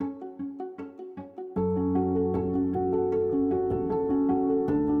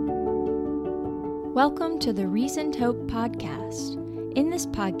Welcome to the Reasoned Hope podcast. In this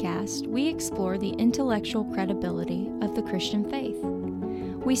podcast, we explore the intellectual credibility of the Christian faith.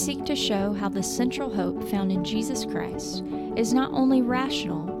 We seek to show how the central hope found in Jesus Christ is not only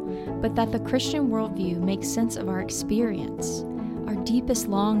rational, but that the Christian worldview makes sense of our experience, our deepest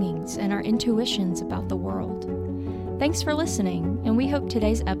longings, and our intuitions about the world. Thanks for listening, and we hope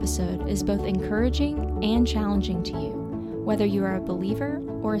today's episode is both encouraging and challenging to you, whether you are a believer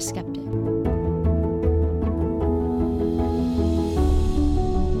or a skeptic.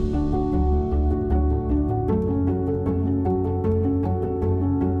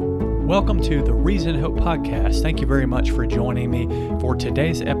 Welcome to the Reasoned Hope podcast. Thank you very much for joining me for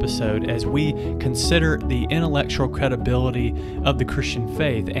today's episode as we consider the intellectual credibility of the Christian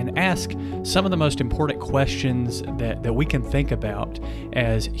faith and ask some of the most important questions that we can think about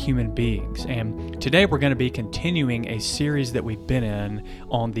as human beings. And today we're going to be continuing a series that we've been in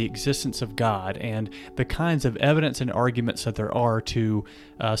on the existence of God and the kinds of evidence and arguments that there are to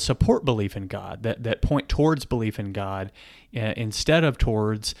support belief in God, that point towards belief in God, instead of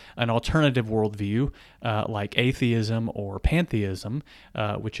towards an alternative worldview like atheism or pantheism,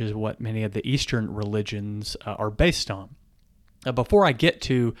 which is what many of the Eastern religions are based on. Before I get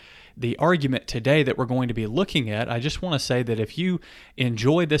to the argument today that we're going to be looking at, I just want to say that if you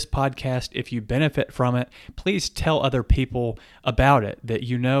enjoy this podcast, if you benefit from it, please tell other people about it, that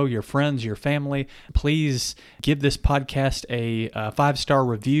you know, your friends, your family. Please give this podcast a 5-star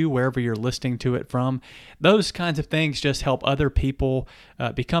review wherever you're listening to it from. Those kinds of things just help other people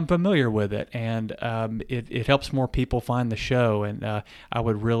become familiar with it, and it helps more people find the show, and I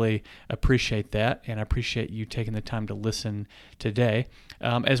would really appreciate that, and I appreciate you taking the time to listen today.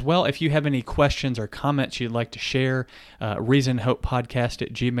 As well, if you have any questions or comments you'd like to share,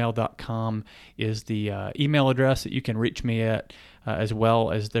 reasonhopepodcast@gmail.com is the email address that you can reach me at, as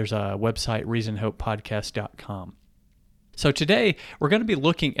well as there's a website, reasonhopepodcast.com. So today, we're going to be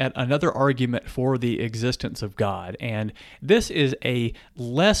looking at another argument for the existence of God, and this is a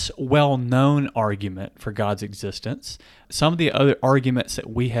less well-known argument for God's existence. Some of the other arguments that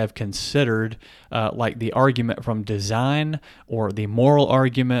we have considered, like the argument from design, or the moral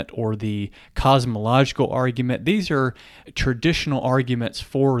argument, or the cosmological argument, these are traditional arguments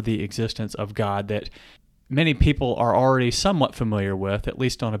for the existence of God that many people are already somewhat familiar with, at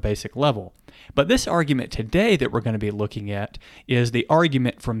least on a basic level. But this argument today that we're going to be looking at is the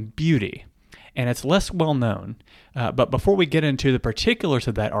argument from beauty, and it's less well known. But before we get into the particulars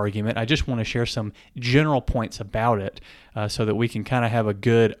of that argument, I just want to share some general points about it so that we can kind of have a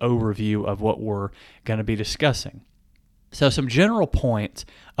good overview of what we're going to be discussing. So some general points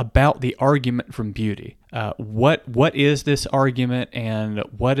about the argument from beauty. What is this argument, and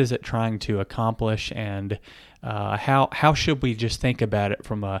what is it trying to accomplish, and how should we just think about it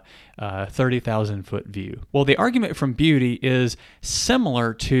from a 30,000-foot view? Well, the argument from beauty is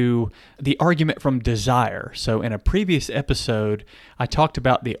similar to the argument from desire. So in a previous episode, I talked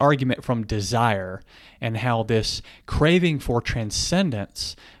about the argument from desire and how this craving for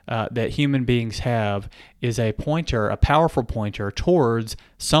transcendence that human beings have is a powerful pointer towards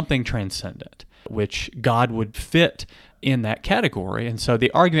something transcendent, which God would fit in that category. And so the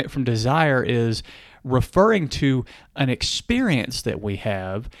argument from desire is referring to an experience that we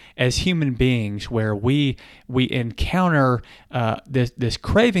have as human beings where we encounter this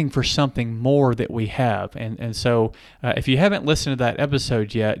craving for something more that we have. And so if you haven't listened to that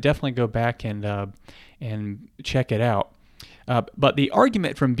episode yet, definitely go back and check it out. But the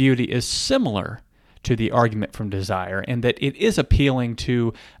argument from beauty is similar to the argument from desire, and that it is appealing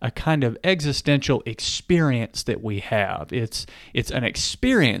to a kind of existential experience that we have. It's an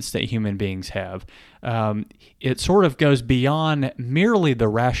experience that human beings have. It sort of goes beyond merely the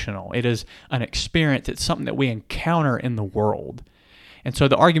rational. It is an experience. It's something that we encounter in the world. And so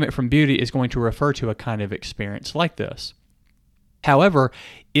the argument from beauty is going to refer to a kind of experience like this. However,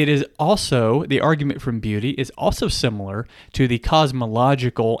 the argument from beauty is also similar to the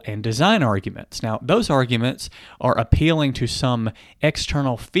cosmological and design arguments. Now, those arguments are appealing to some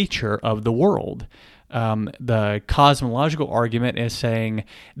external feature of the world. The cosmological argument is saying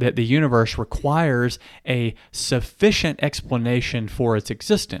that the universe requires a sufficient explanation for its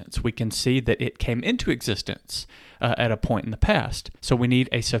existence. We can see that it came into existence at a point in the past, so we need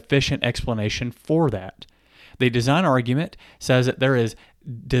a sufficient explanation for that. The design argument says that there is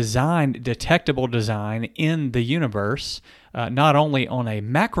detectable design in the universe, not only on a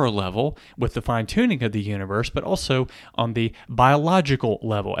macro level with the fine-tuning of the universe, but also on the biological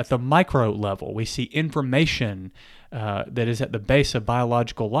level, at the micro level. We see information that is at the base of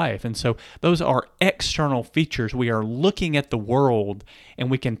biological life. And so those are external features. We are looking at the world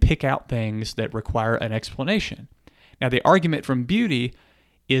and we can pick out things that require an explanation. Now, the argument from beauty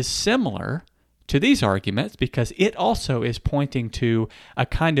is similar to these arguments because it also is pointing to a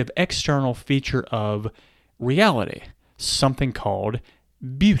kind of external feature of reality, something called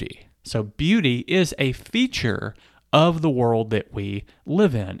beauty. So beauty is a feature of the world that we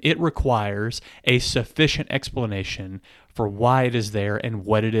live in. It requires a sufficient explanation for why it is there and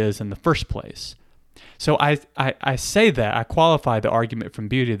what it is in the first place. So I say that, I qualify the argument from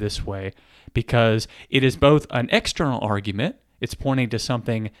beauty this way because it is both an external argument, it's pointing to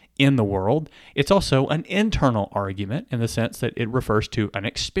something in the world. It's also an internal argument in the sense that it refers to an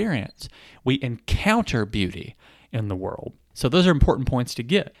experience. We encounter beauty in the world. So those are important points to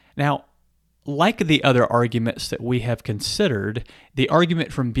get. Now, like the other arguments that we have considered, the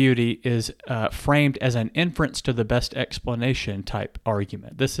argument from beauty is framed as an inference to the best explanation type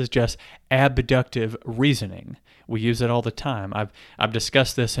argument. This is just abductive reasoning. We use it all the time. I've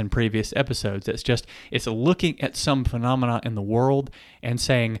discussed this in previous episodes. It's looking at some phenomena in the world and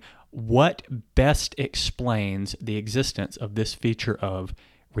saying what best explains the existence of this feature of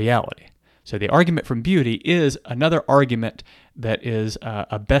reality. So the argument from beauty is another argument that is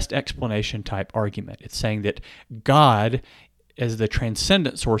a best explanation type argument. It's saying that God, as the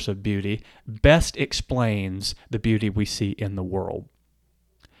transcendent source of beauty, best explains the beauty we see in the world.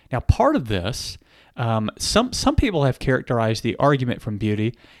 Now, part of this, some people have characterized the argument from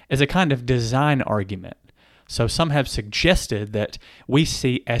beauty as a kind of design argument. So some have suggested that we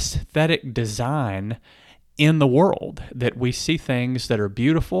see aesthetic design in the world, that we see things that are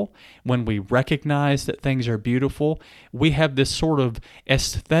beautiful. When we recognize that things are beautiful, we have this sort of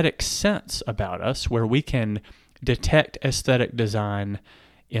aesthetic sense about us where we can detect aesthetic design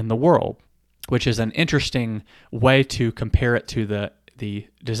in the world, which is an interesting way to compare it to the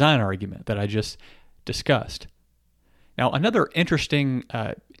design argument that I just discussed. Now, another interesting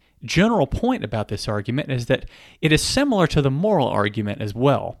general point about this argument is that it is similar to the moral argument as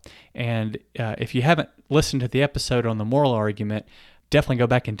well. And if you haven't listened to the episode on the moral argument, definitely go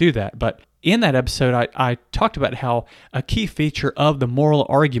back and do that. But in that episode, I talked about how a key feature of the moral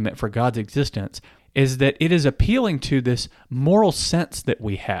argument for God's existence is that it is appealing to this moral sense that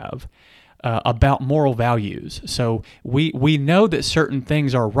we have about moral values. So we know that certain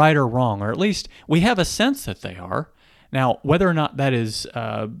things are right or wrong, or at least we have a sense that they are. Now, whether or not that is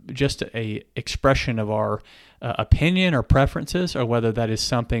just a expression of our opinion or preferences, or whether that is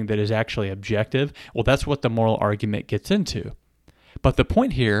something that is actually objective, well, that's what the moral argument gets into. But the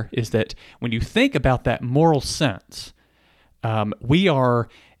point here is that when you think about that moral sense, we are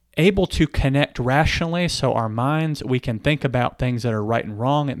able to connect rationally, so our minds, we can think about things that are right and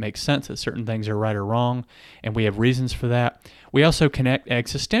wrong. It makes sense that certain things are right or wrong, and we have reasons for that. We also connect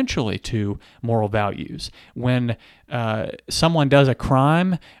existentially to moral values. When someone does a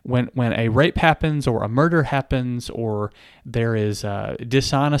crime, when a rape happens or a murder happens or there is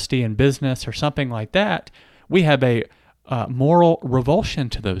dishonesty in business or something like that, we have a moral revulsion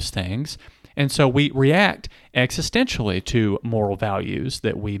to those things. And so we react existentially to moral values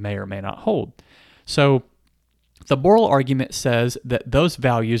that we may or may not hold. So the moral argument says that those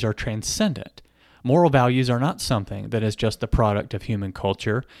values are transcendent. Moral values are not something that is just the product of human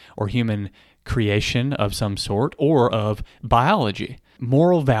culture or human creation of some sort or of biology.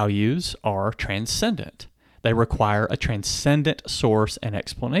 Moral values are transcendent. They require a transcendent source and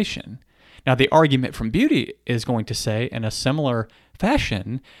explanation. Now, the argument from beauty is going to say in a similar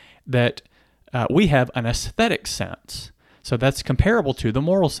fashion that we have an aesthetic sense. So that's comparable to the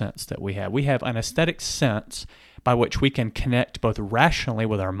moral sense that we have. We have an aesthetic sense by which we can connect both rationally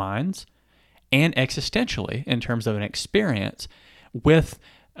with our minds and existentially in terms of an experience with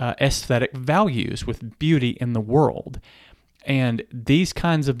aesthetic values, with beauty in the world. And these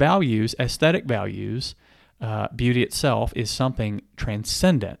kinds of values, aesthetic values, beauty itself is something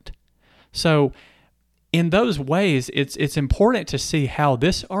transcendent. So in those ways, it's important to see how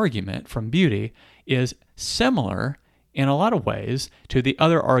this argument from beauty is similar in a lot of ways to the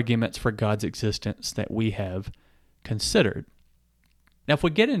other arguments for God's existence that we have considered. Now, if we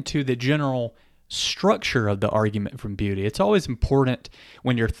get into the general structure of the argument from beauty, it's always important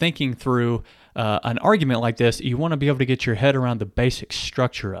when you're thinking through an argument like this, you want to be able to get your head around the basic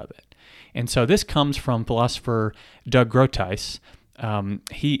structure of it. And so this comes from philosopher Doug Groothuis.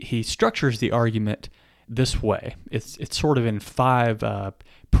 He structures the argument this way. It's sort of in 5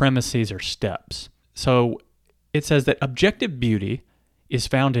 premises or steps. So it says that objective beauty is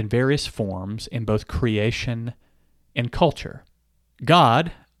found in various forms in both creation and culture.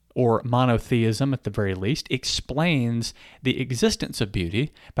 God, or monotheism at the very least, explains the existence of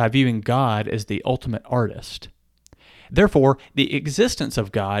beauty by viewing God as the ultimate artist. Therefore, the existence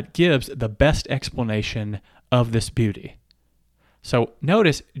of God gives the best explanation of this beauty. So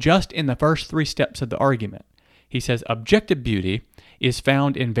notice just in the first 3 steps of the argument, he says objective beauty is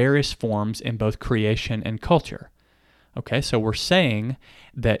found in various forms in both creation and culture. Okay, so we're saying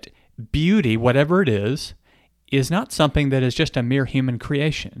that beauty, whatever it is not something that is just a mere human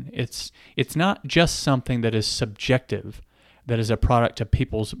creation. It's not just something that is subjective, that is a product of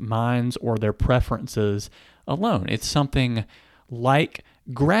people's minds or their preferences alone. It's something like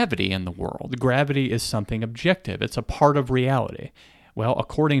gravity in the world. Gravity is something objective. It's a part of reality. Well,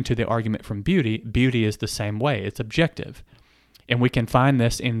 according to the argument from beauty, beauty is the same way. It's objective. And we can find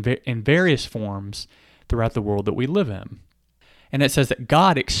this in various forms throughout the world that we live in. And it says that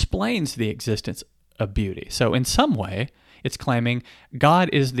God explains the existence of beauty. So in some way, it's claiming God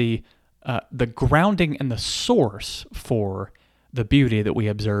is the grounding and the source for the beauty that we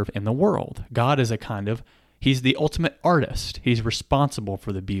observe in the world. God is He's the ultimate artist. He's responsible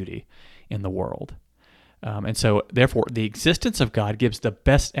for the beauty in the world. And so, therefore, the existence of God gives the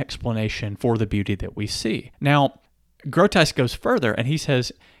best explanation for the beauty that we see. Now, Grotius goes further, and he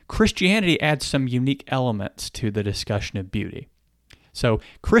says Christianity adds some unique elements to the discussion of beauty. So,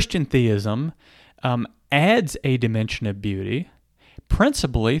 Christian theism adds a dimension of beauty,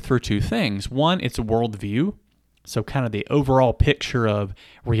 principally through 2 things. One, it's a worldview, so kind of the overall picture of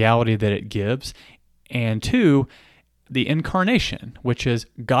reality that it gives. And 2, the incarnation, which is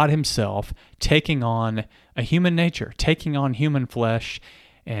God himself taking on a human nature, taking on human flesh,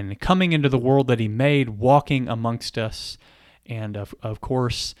 and coming into the world that he made, walking amongst us. And of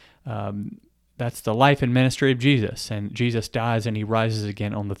course, that's the life and ministry of Jesus. And Jesus dies and he rises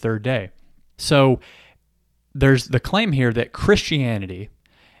again on the 3rd day. So there's the claim here that Christianity,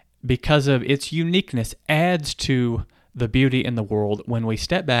 because of its uniqueness, adds to the beauty in the world when we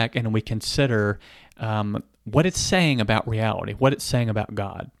step back and we consider what it's saying about reality, what it's saying about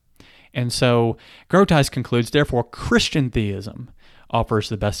God. And so Grotius concludes, therefore, Christian theism offers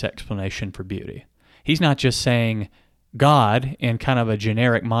the best explanation for beauty. He's not just saying God, in kind of a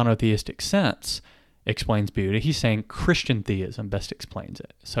generic monotheistic sense, explains beauty. He's saying Christian theism best explains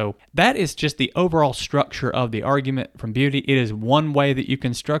it. So that is just the overall structure of the argument from beauty. It is one way that you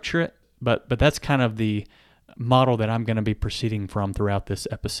can structure it, but that's kind of the model that I'm going to be proceeding from throughout this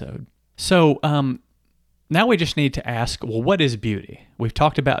episode. So now we just need to ask, well, what is beauty? We've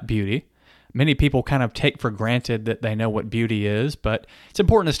talked about beauty. Many people kind of take for granted that they know what beauty is, but it's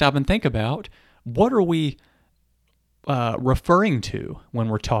important to stop and think about, what are we referring to when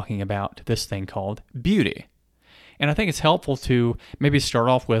we're talking about this thing called beauty? And I think it's helpful to maybe start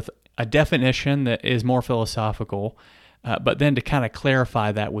off with a definition that is more philosophical, but then to kind of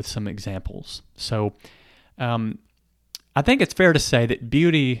clarify that with some examples. So I think it's fair to say that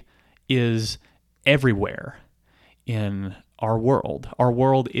beauty is everywhere in our world. Our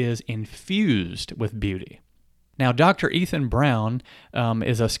world is infused with beauty. Now, Dr. Ethan Brown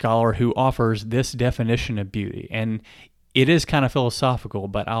is a scholar who offers this definition of beauty, and it is kind of philosophical,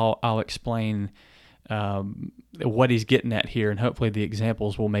 but I'll explain what he's getting at here, and hopefully the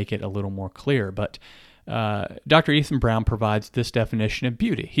examples will make it a little more clear. But Dr. Ethan Brown provides this definition of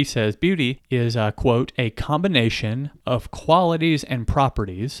beauty. He says, beauty is, quote, a combination of qualities and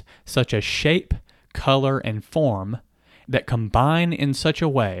properties such as shape, color, and form that combine in such a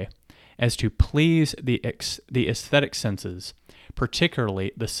way as to please the aesthetic senses,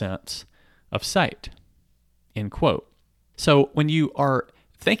 particularly the sense of sight, end quote. So when you are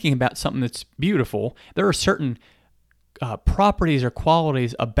thinking about something that's beautiful, there are certain properties or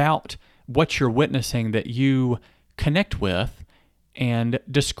qualities about what you're witnessing that you connect with and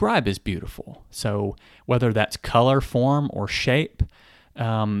describe as beautiful. So whether that's color, form, or shape,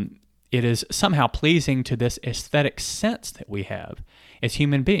 it is somehow pleasing to this aesthetic sense that we have as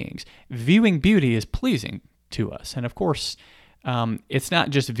human beings. Viewing beauty is pleasing to us. And of course, it's not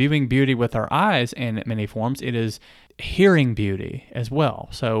just viewing beauty with our eyes in many forms, it is hearing beauty as well.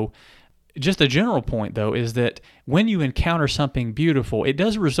 So just a general point, though, is that when you encounter something beautiful, it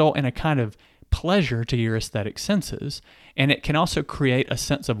does result in a kind of pleasure to your aesthetic senses, and it can also create a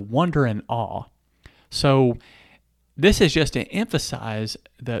sense of wonder and awe. So this is just to emphasize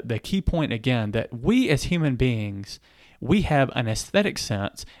the key point again, that we as human beings, we have an aesthetic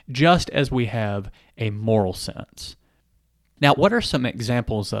sense just as we have a moral sense. Now, what are some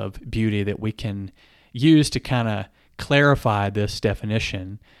examples of beauty that we can use to kind of clarify this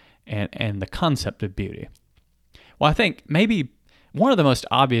definition and the concept of beauty? Well, I think maybe one of the most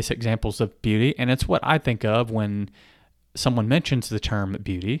obvious examples of beauty, and it's what I think of when someone mentions the term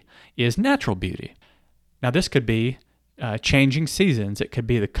beauty is natural beauty. Now, this could be changing seasons. It could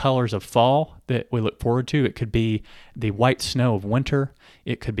be the colors of fall that we look forward to. It could be the white snow of winter.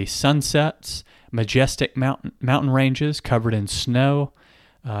 It could be sunsets, majestic mountain ranges covered in snow.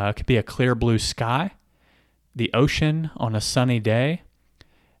 It could be a clear blue sky, the ocean on a sunny day,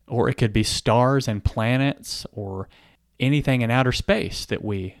 or it could be stars and planets or anything in outer space that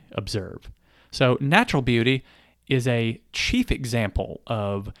we observe. So natural beauty is a chief example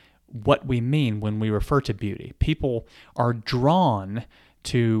of what we mean when we refer to beauty. People are drawn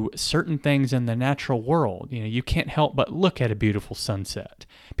to certain things in the natural world. You can't help but look at a beautiful sunset.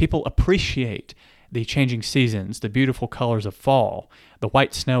 People appreciate the changing seasons, the beautiful colors of fall, the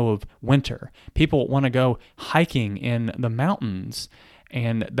white snow of winter. People want to go hiking in the mountains,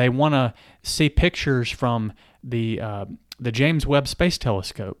 and they want to see pictures from the James Webb Space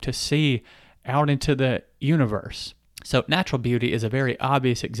Telescope to see out into the universe. So natural beauty is a very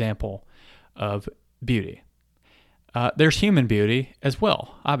obvious example of beauty. There's human beauty as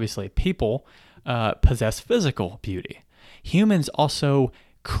well. Obviously, people possess physical beauty. Humans also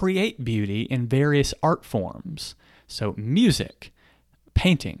create beauty in various art forms. So music,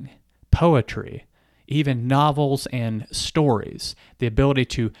 painting, poetry, even novels and stories. The ability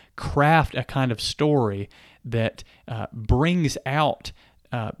to craft a kind of story that brings out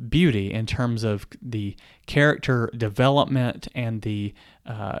beauty in terms of the character development and the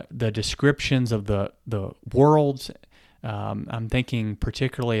descriptions of the worlds. I'm thinking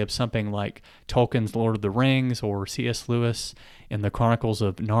particularly of something like Tolkien's Lord of the Rings or C.S. Lewis in the Chronicles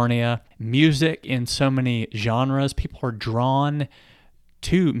of Narnia. Music in so many genres. People are drawn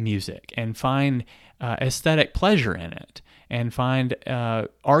to music and find aesthetic pleasure in it and find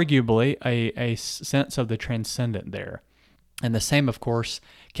arguably a sense of the transcendent there. And the same, of course,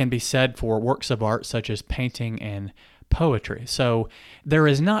 can be said for works of art such as painting and poetry. So there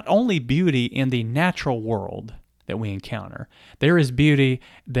is not only beauty in the natural world that we encounter, there is beauty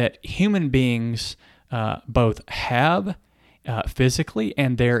that human beings both have physically,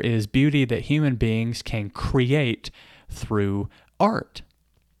 and there is beauty that human beings can create through art.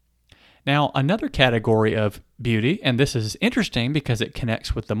 Now, another category of beauty, and this is interesting because it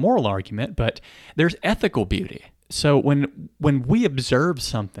connects with the moral argument, but there's ethical beauty. So when we observe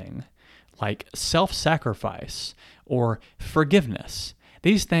something like self-sacrifice or forgiveness,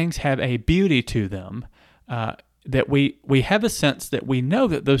 these things have a beauty to them that we have a sense that we know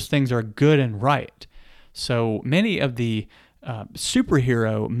that those things are good and right. So many of the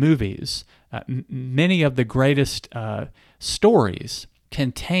superhero movies, many of the greatest stories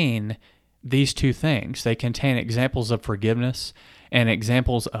contain these two things. They contain examples of forgiveness and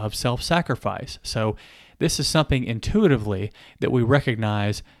examples of self-sacrifice. So this is something intuitively that we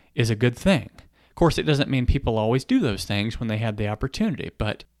recognize is a good thing. Of course, it doesn't mean people always do those things when they have the opportunity,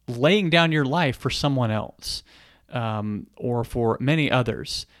 but laying down your life for someone else or for many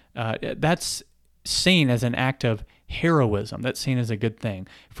others, that's seen as an act of heroism. That's seen as a good thing.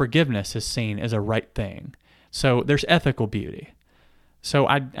 Forgiveness is seen as a right thing. So there's ethical beauty. So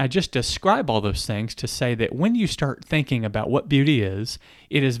I just describe all those things to say that when you start thinking about what beauty is,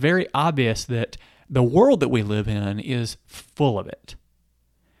 it is very obvious that the world that we live in is full of it.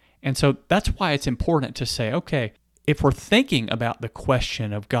 And so that's why it's important to say, okay, if we're thinking about the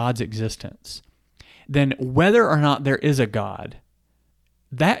question of God's existence, then whether or not there is a God,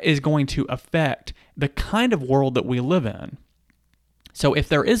 that is going to affect the kind of world that we live in. So if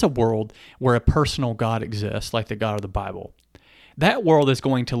there is a world where a personal God exists, like the God of the Bible, that world is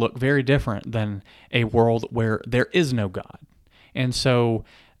going to look very different than a world where there is no God. And so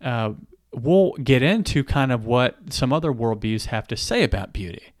we'll get into kind of what some other worldviews have to say about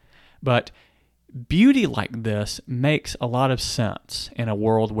beauty. But beauty like this makes a lot of sense in a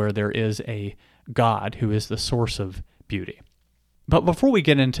world where there is a God who is the source of beauty. But before we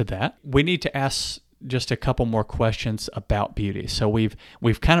get into that, we need to ask just a couple more questions about beauty. So we've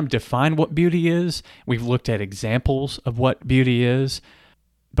kind of defined what beauty is. We've looked at examples of what beauty is.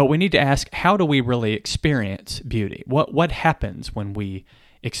 But we need to ask, how do we really experience beauty? What happens when we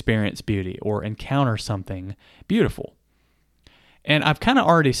experience beauty or encounter something beautiful? And I've kind of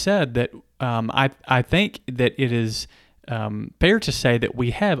already said that I think that it is fair to say that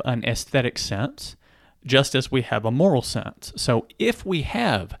we have an aesthetic sense, just as we have a moral sense. So if we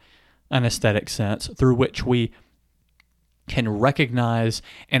have an aesthetic sense through which we can recognize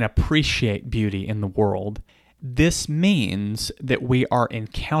and appreciate beauty in the world, this means that we are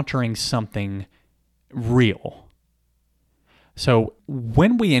encountering something real. So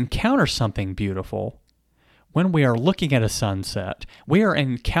when we encounter something beautiful, when we are looking at a sunset, we are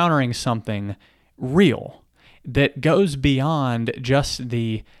encountering something real. that goes beyond just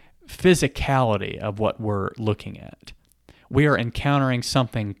the physicality of what we're looking at. We are encountering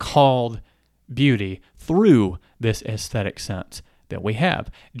something called beauty through this aesthetic sense that we have,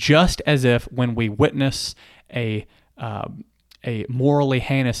 just as if when we witness a morally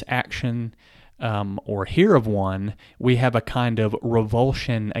heinous action or hear of one, we have a kind of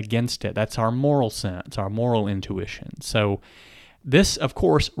revulsion against it. That's our moral sense, our moral intuition. So this, of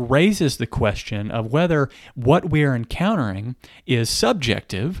course, raises the question of whether what we are encountering is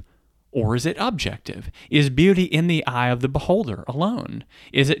subjective or is it objective? Is beauty in the eye of the beholder alone?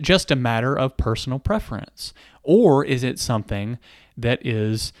 Is it just a matter of personal preference? Or is it something that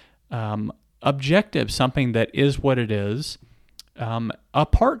is objective, something that is what it is,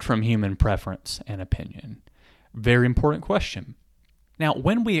 apart from human preference and opinion? Very important question. Now,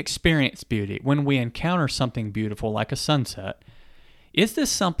 when we experience beauty, when we encounter something beautiful like a sunset, is this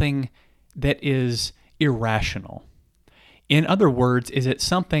something that is irrational? In other words, is it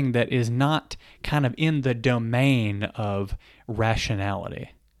something that is not kind of in the domain of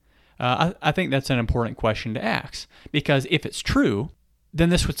rationality? I think that's an important question to ask, because if it's true, then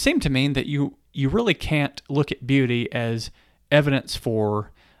this would seem to mean that you really can't look at beauty as evidence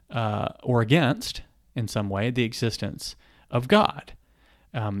for or against, in some way, the existence of God.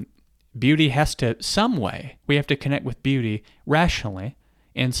 Beauty has to, some way, we have to connect with beauty rationally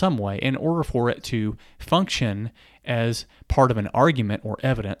in some way in order for it to function as part of an argument or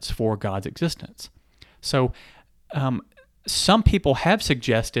evidence for God's existence. So some people have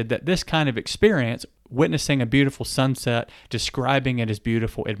suggested that this kind of experience, witnessing a beautiful sunset, describing it as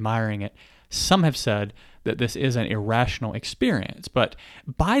beautiful, admiring it, some have said that this is an irrational experience. But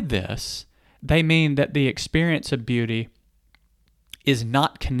by this, they mean that the experience of beauty is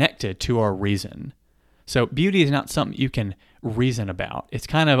not connected to our reason. So beauty is not something you can reason about. It's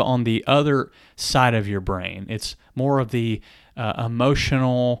kind of on the other side of your brain. It's more of the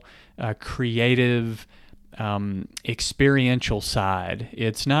emotional, creative, experiential side.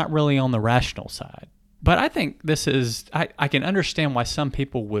 It's not really on the rational side. But I think this is, I can understand why some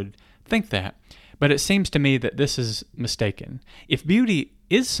people would think that, but it seems to me that this is mistaken. If beauty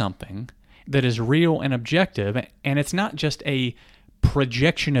is something that is real and objective, and it's not just a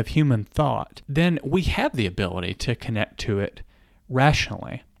projection of human thought, then we have the ability to connect to it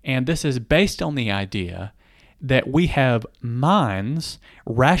rationally. And this is based on the idea that we have minds,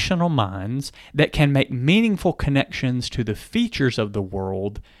 rational minds, that can make meaningful connections to the features of the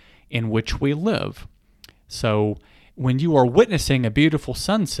world in which we live. So when you are witnessing a beautiful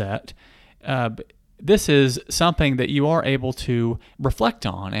sunset, this is something that you are able to reflect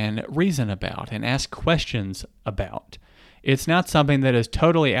on and reason about and ask questions about. It's not something that is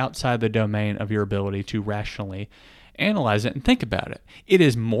totally outside the domain of your ability to rationally analyze it and think about it. It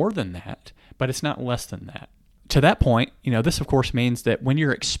is more than that, but it's not less than that. To that point, this of course means that when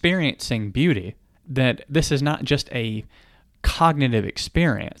you're experiencing beauty, that this is not just a cognitive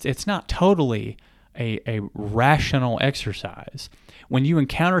experience. It's not totally a rational exercise. When you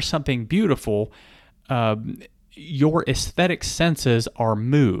encounter something beautiful, your aesthetic senses are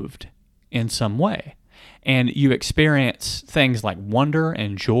moved in some way. And you experience things like wonder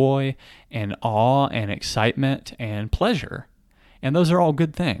and joy and awe and excitement and pleasure. And those are all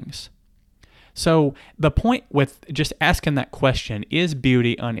good things. So the point with just asking that question, is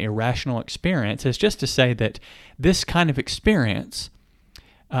beauty an irrational experience, is just to say that this kind of experience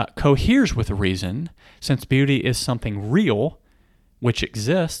coheres with reason, since beauty is something real, which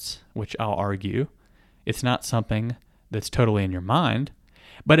exists, which I'll argue. It's not something that's totally in your mind.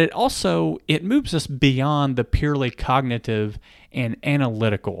 But it moves us beyond the purely cognitive and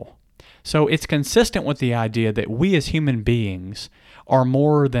analytical. So it's consistent with the idea that we as human beings are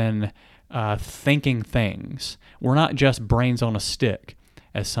more than thinking things. We're not just brains on a stick,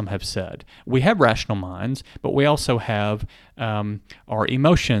 as some have said. We have rational minds, but we also have our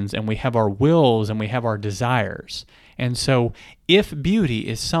emotions, and we have our wills, and we have our desires. And so if beauty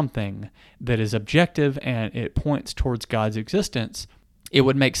is something that is objective and it points towards God's existence, it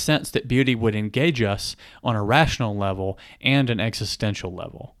would make sense that beauty would engage us on a rational level and an existential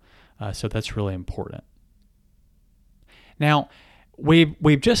level. So that's really important. Now,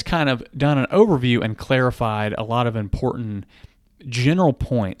 we've just kind of done an overview and clarified a lot of important general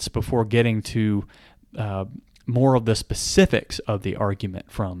points before getting to more of the specifics of the argument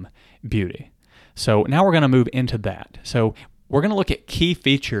from beauty. So now we're going to move into that. So we're going to look at key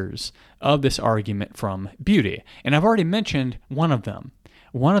features of this argument from beauty. And I've already mentioned one of them.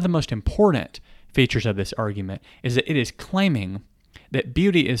 One of the most important features of this argument is that it is claiming that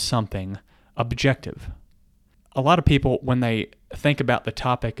beauty is something objective. A lot of people, when they think about the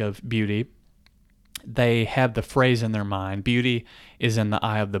topic of beauty, they have the phrase in their mind, beauty is in the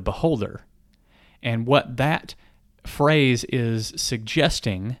eye of the beholder. And what that phrase is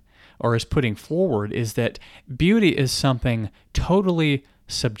suggesting or is putting forward is that beauty is something totally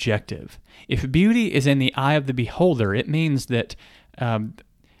subjective. If beauty is in the eye of the beholder, it means that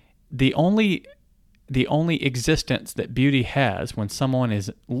the only existence that beauty has when someone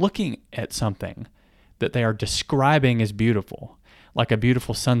is looking at something that they are describing as beautiful, like a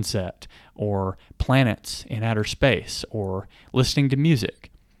beautiful sunset or planets in outer space or listening to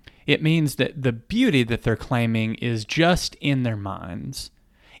music, it means that the beauty that they're claiming is just in their minds.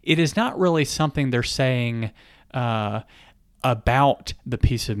 It is not really something they're saying about the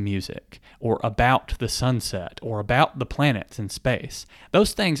piece of music or about the sunset or about the planets in space.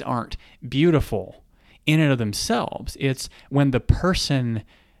 Those things aren't beautiful in and of themselves. It's when the person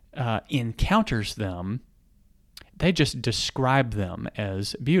encounters them, they just describe them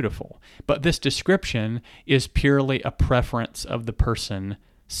as beautiful. But this description is purely a preference of the person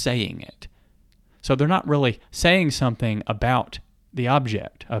saying it. So they're not really saying something about the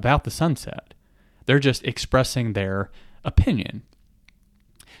object, about the sunset. They're just expressing their opinion.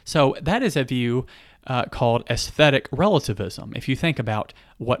 So that is a view called aesthetic relativism. If you think about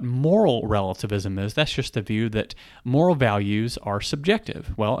what moral relativism is, that's just the view that moral values are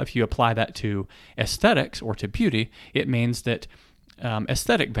subjective. Well, if you apply that to aesthetics or to beauty, it means that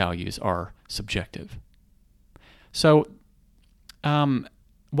aesthetic values are subjective. So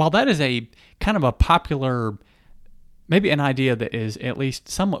while that is a kind of a popular, maybe an idea that is at least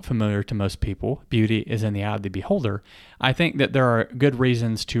somewhat familiar to most people, beauty is in the eye of the beholder, I think that there are good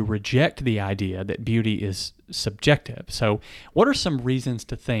reasons to reject the idea that beauty is subjective. So what are some reasons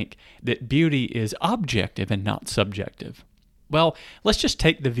to think that beauty is objective and not subjective? Well, let's just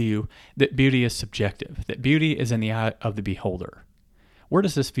take the view that beauty is subjective, that beauty is in the eye of the beholder. Where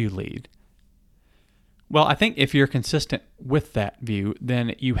does this view lead? Well, I think if you're consistent with that view,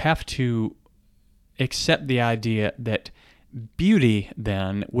 then you have to accept the idea that beauty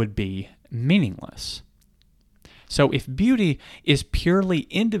then would be meaningless. So if beauty is purely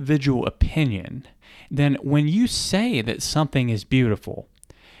individual opinion, then when you say that something is beautiful,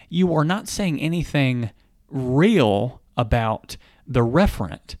 you are not saying anything real about the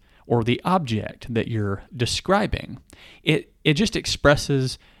referent or the object that you're describing. It just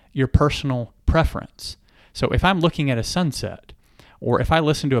expresses your personal preference. So if I'm looking at a sunset, or if I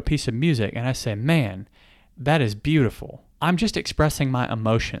listen to a piece of music and I say, man, that is beautiful, I'm just expressing my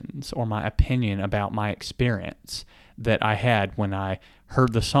emotions or my opinion about my experience that I had when I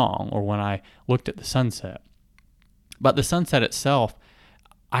heard the song or when I looked at the sunset. But the sunset itself,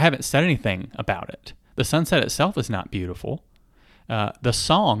 I haven't said anything about it. The sunset itself is not beautiful. The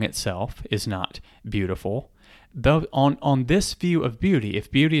song itself is not beautiful. Though on this view of beauty,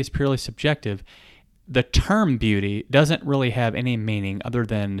 if beauty is purely subjective, the term beauty doesn't really have any meaning other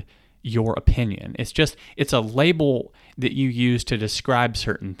than your opinion. It's a label that you use to describe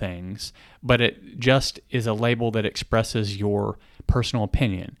certain things, but it just is a label that expresses your personal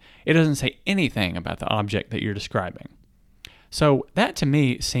opinion. It doesn't say anything about the object that you're describing. So that to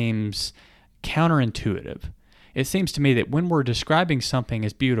me seems counterintuitive. It seems to me that when we're describing something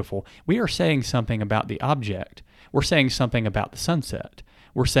as beautiful, we are saying something about the object. We're saying something about the sunset.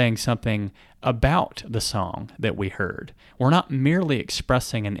 We're saying something about the song that we heard. We're not merely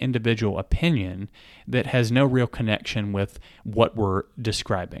expressing an individual opinion that has no real connection with what we're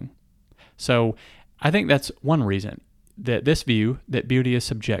describing. So I think that's one reason that this view, that beauty is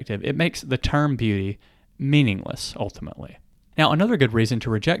subjective, it makes the term beauty meaningless ultimately. Now, another good reason to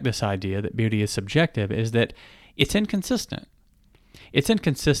reject this idea that beauty is subjective is that it's inconsistent. It's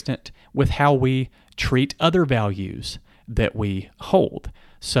inconsistent with how we treat other values that we hold.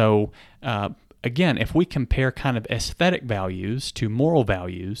 So, again, if we compare kind of aesthetic values to moral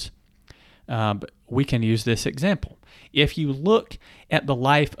values, we can use this example. If you look at the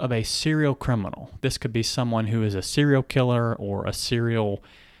life of a serial criminal, this could be someone who is a serial killer or a serial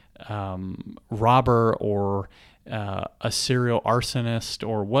robber or a serial arsonist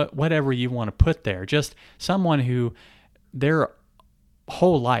or whatever you want to put there, just someone who their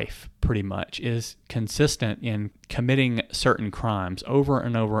whole life pretty much is consistent in committing certain crimes over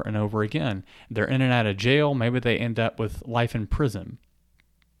and over and over again. They're in and out of jail. Maybe they end up with life in prison.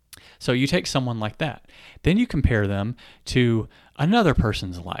 So you take someone like that. Then you compare them to another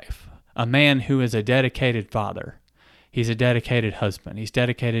person's life, a man who is a dedicated father. He's a dedicated husband. He's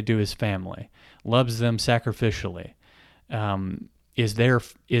dedicated to his family, loves them sacrificially, is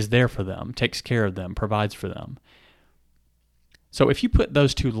there for them, takes care of them, provides for them. So if you put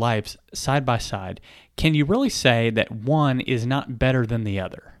those two lives side by side, can you really say that one is not better than the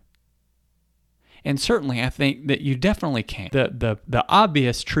other? And certainly I think that you definitely can. The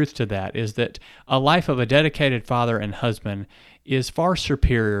obvious truth to that is that a life of a dedicated father and husband is far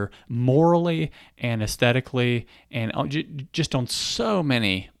superior morally and aesthetically and just on so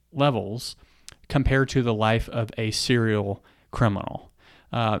many levels compared to the life of a serial criminal.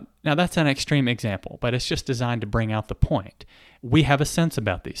 Now that's an extreme example, but it's just designed to bring out the point. We have a sense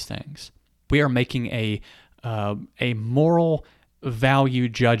about these things. We are making a moral value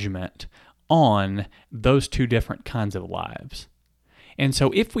judgment on those two different kinds of lives. And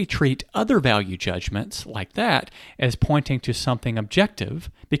so if we treat other value judgments like that as pointing to something objective,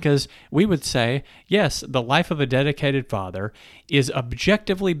 because we would say, yes, the life of a dedicated father is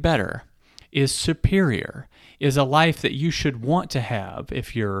objectively better, is superior, is a life that you should want to have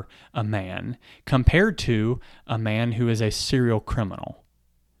if you're a man, compared to a man who is a serial criminal.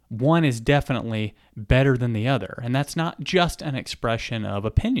 One is definitely better than the other, and that's not just an expression of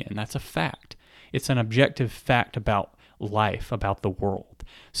opinion, that's a fact. It's an objective fact about life, about the world.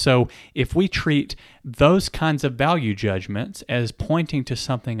 So if we treat those kinds of value judgments as pointing to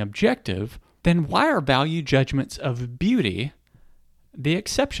something objective, then why are value judgments of beauty the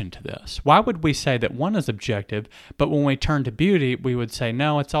exception to this? Why would we say that one is objective, but when we turn to beauty, we would say,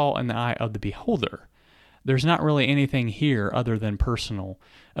 no, it's all in the eye of the beholder. There's not really anything here other than personal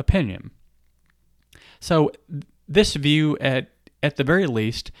opinion. So this view, at the very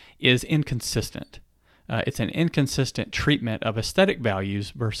least, is inconsistent. It's an inconsistent treatment of aesthetic values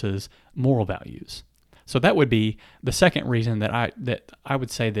versus moral values. So that would be the second reason that I would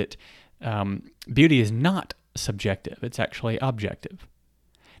say that beauty is not subjective. It's actually objective.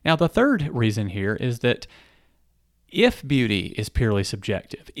 Now, the third reason here is that if beauty is purely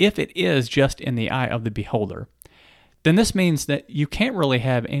subjective, if it is just in the eye of the beholder, then this means that you can't really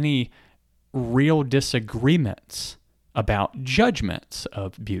have any real disagreements about judgments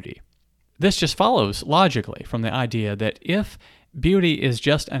of beauty. This just follows logically from the idea that if beauty is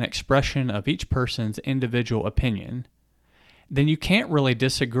just an expression of each person's individual opinion, then you can't really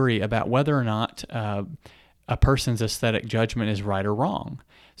disagree about whether or not a person's aesthetic judgment is right or wrong.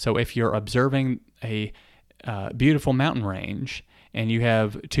 So if you're observing a beautiful mountain range and you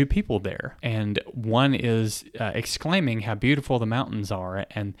have two people there, and one is exclaiming how beautiful the mountains are,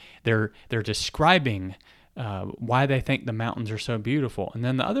 and they're describing why they think the mountains are so beautiful, and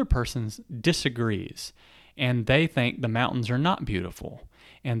then the other person disagrees, and they think the mountains are not beautiful,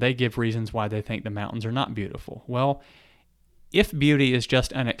 and they give reasons why they think the mountains are not beautiful. Well, if beauty is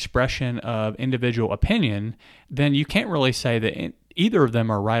just an expression of individual opinion, then you can't really say that either of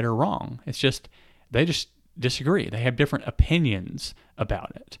them are right or wrong. It's just, they just disagree. They have different opinions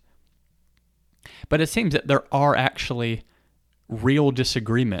about it. But it seems that there are actually real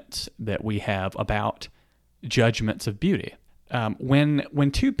disagreements that we have about judgments of beauty.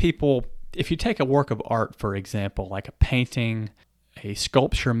 When two people, if you take a work of art, for example, like a painting, a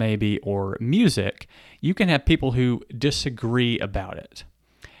sculpture maybe, or music, you can have people who disagree about it.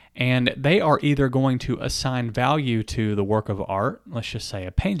 And they are either going to assign value to the work of art, let's just say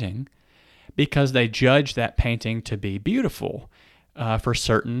a painting, because they judge that painting to be beautiful for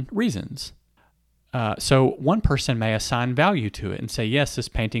certain reasons. So one person may assign value to it and say, yes, this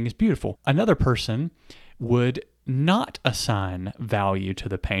painting is beautiful. Another person would not assign value to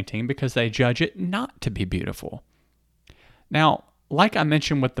the painting because they judge it not to be beautiful. Now, like I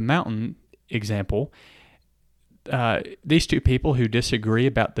mentioned with the mountain example, these two people who disagree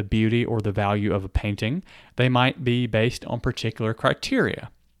about the beauty or the value of a painting, they might be based on particular criteria.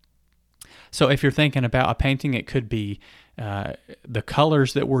 So if you're thinking about a painting, it could be the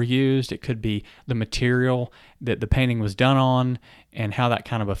colors that were used, it could be the material that the painting was done on and how that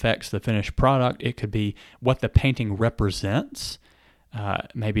kind of affects the finished product. It could be what the painting represents,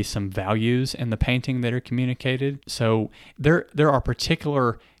 maybe some values in the painting that are communicated. So there are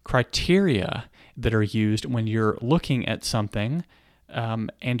particular criteria that are used when you're looking at something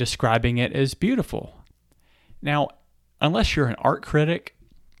and describing it as beautiful. Now, unless you're an art critic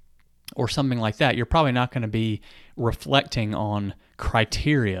or something like that, you're probably not going to be reflecting on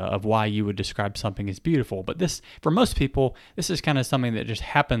criteria of why you would describe something as beautiful. But this, for most people, this is kind of something that just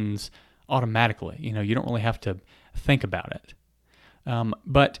happens automatically. You know, you don't really have to think about it.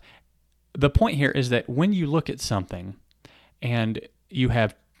 But the point here is that when you look at something and you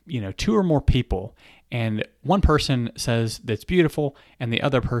have, two or more people, and one person says that's beautiful and the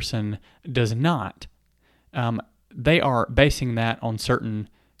other person does not, they are basing that on certain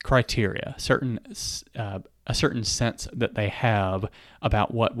criteria, a certain sense that they have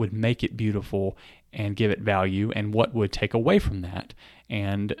about what would make it beautiful and give it value, and what would take away from that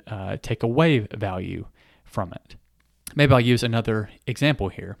and take away value from it. Maybe I'll use another example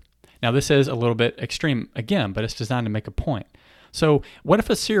here. Now, this is a little bit extreme again, but it's designed to make a point. So what if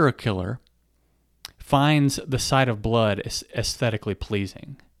a serial killer finds the sight of blood aesthetically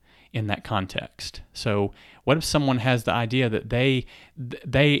pleasing in that context? So what if someone has the idea that they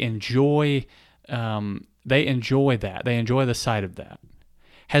enjoy that, they enjoy the sight of that?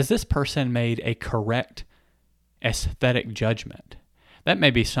 Has this person made a correct aesthetic judgment? That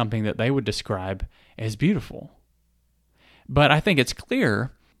may be something that they would describe as beautiful. But I think it's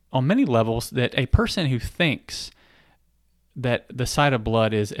clear on many levels that a person who thinks that the sight of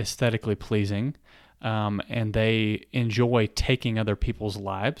blood is aesthetically pleasing, and they enjoy taking other people's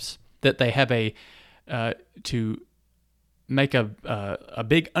lives, that they have to make a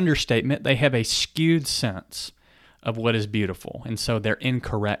big understatement, they have a skewed sense of what is beautiful, and so they're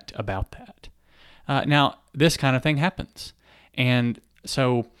incorrect about that. Now, this kind of thing happens, and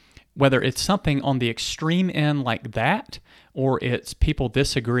so whether it's something on the extreme end like that, or it's people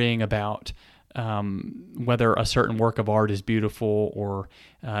disagreeing about whether a certain work of art is beautiful, or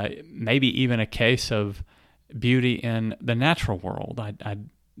maybe even a case of beauty in the natural world. I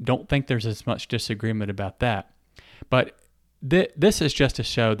don't think there's as much disagreement about that. But this is just to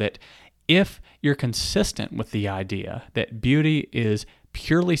show that if you're consistent with the idea that beauty is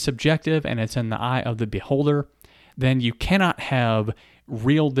purely subjective and it's in the eye of the beholder, then you cannot have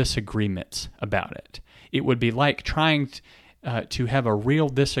real disagreements about it. It would be like trying to have a real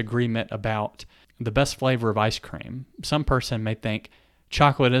disagreement about the best flavor of ice cream. Some person may think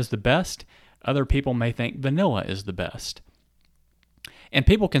chocolate is the best. Other people may think vanilla is the best. And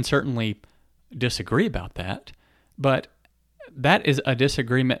people can certainly disagree about that, but that is a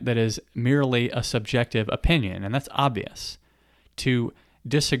disagreement that is merely a subjective opinion, and that's obvious. To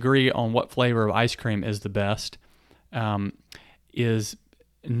disagree on what flavor of ice cream is the best is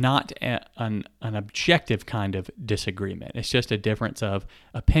not an objective kind of disagreement. It's just a difference of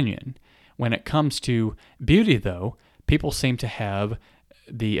opinion. When it comes to beauty, though, people seem to have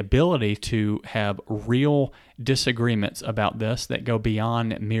the ability to have real disagreements about this that go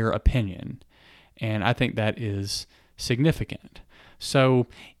beyond mere opinion. And I think that is significant. So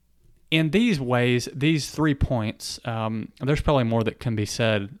in these ways, these 3 points, there's probably more that can be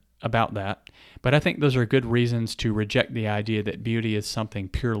said about that, but I think those are good reasons to reject the idea that beauty is something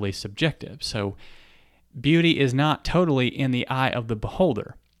purely subjective. So beauty is not totally in the eye of the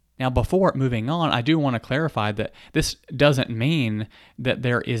beholder. Now, before moving on, I do want to clarify that this doesn't mean that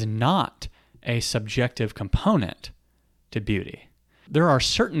there is not a subjective component to beauty. There are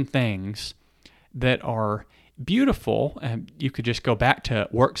certain things that are beautiful, and you could just go back to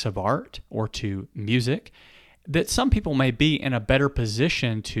works of art or to music, that some people may be in a better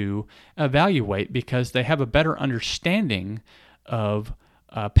position to evaluate because they have a better understanding of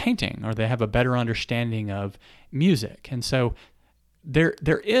painting, or they have a better understanding of music. And so there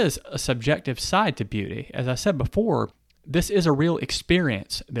is a subjective side to beauty. As I said before, this is a real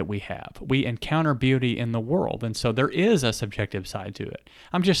experience that we have. We encounter beauty in the world, and so there is a subjective side to it.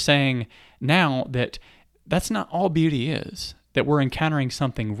 I'm just saying now that that's not all beauty is, that we're encountering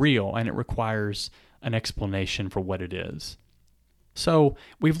something real, and it requires an explanation for what it is. So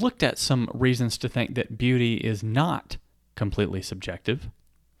we've looked at some reasons to think that beauty is not completely subjective.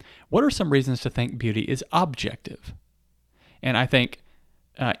 What are some reasons to think beauty is objective? And I think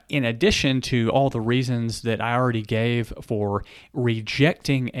in addition to all the reasons that I already gave for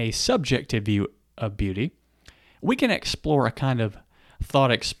rejecting a subjective view of beauty, we can explore a kind of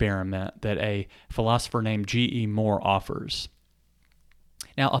thought experiment that a philosopher named G.E. Moore offers.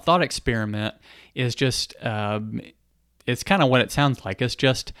 Now, a thought experiment is just, it's kind of what it sounds like. It's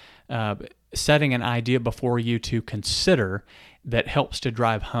just setting an idea before you to consider that helps to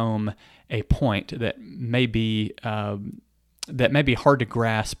drive home a point that may be hard to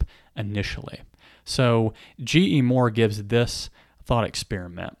grasp initially. So G.E. Moore gives this thought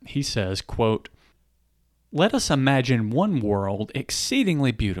experiment. He says, quote, "Let us imagine one world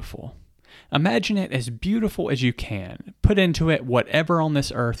exceedingly beautiful. Imagine it as beautiful as you can. Put into it whatever on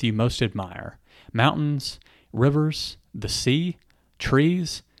this earth you most admire. Mountains, rivers, the sea,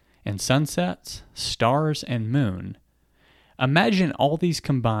 trees, and sunsets, stars, and moon. Imagine all these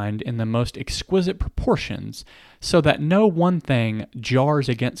combined in the most exquisite proportions so that no one thing jars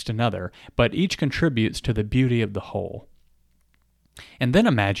against another, but each contributes to the beauty of the whole. And then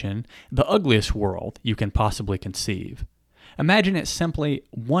imagine the ugliest world you can possibly conceive. Imagine it simply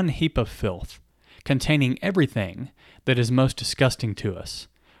one heap of filth, containing everything that is most disgusting to us,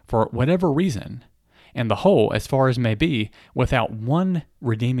 for whatever reason, and the whole, as far as may be, without one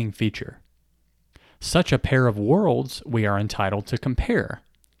redeeming feature. Such a pair of worlds we are entitled to compare.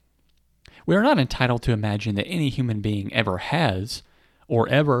 We are not entitled to imagine that any human being ever has or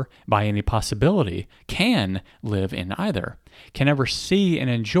ever, by any possibility, can live in either, can ever see and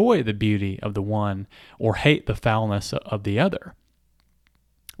enjoy the beauty of the one or hate the foulness of the other.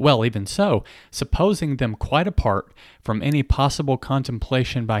 Well, even so, supposing them quite apart from any possible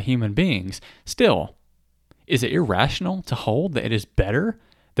contemplation by human beings, still, is it irrational to hold that it is better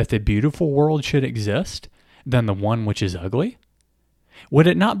that the beautiful world should exist than the one which is ugly? Would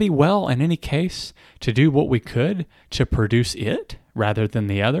it not be well in any case to do what we could to produce it rather than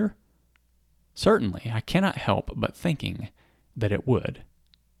the other? Certainly, I cannot help but thinking that it would.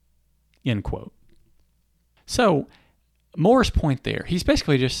 End quote. So, Moore's point there, he's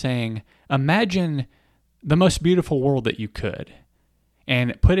basically just saying, imagine the most beautiful world that you could,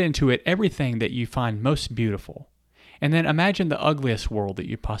 and put into it everything that you find most beautiful. And then imagine the ugliest world that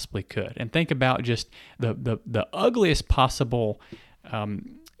you possibly could, and think about just the ugliest possible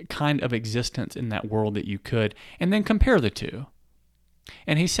kind of existence in that world that you could, and then compare the two.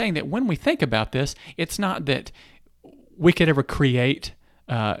 And he's saying that when we think about this, it's not that we could ever create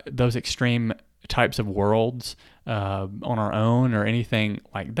those extreme types of worlds on our own or anything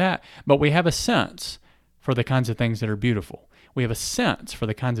like that, but we have a sense for the kinds of things that are beautiful. We have a sense for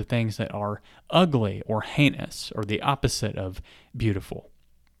the kinds of things that are ugly or heinous or the opposite of beautiful.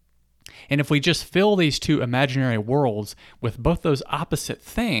 And if we just fill these two imaginary worlds with both those opposite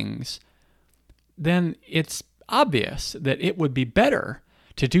things, then it's obvious that it would be better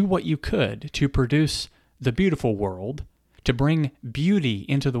to do what you could to produce the beautiful world, to bring beauty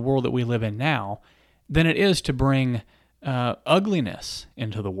into the world that we live in now, than it is to bring ugliness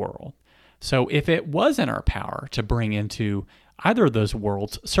into the world. So if it was in our power to bring into either of those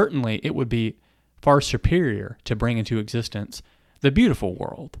worlds, certainly it would be far superior to bring into existence the beautiful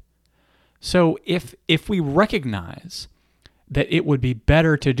world. So if we recognize that it would be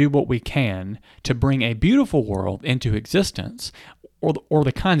better to do what we can to bring a beautiful world into existence, or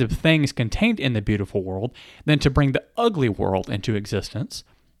the kinds of things contained in the beautiful world, than to bring the ugly world into existence,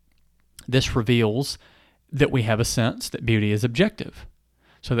 this reveals that we have a sense that beauty is objective,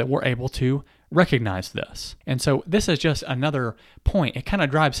 so that we're able to recognize this. And so this is just another point. It kind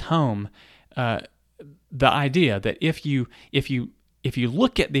of drives home the idea that if you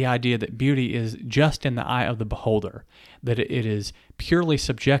look at the idea that beauty is just in the eye of the beholder, that it is purely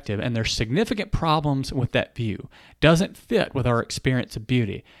subjective, and there's significant problems with that view, doesn't fit with our experience of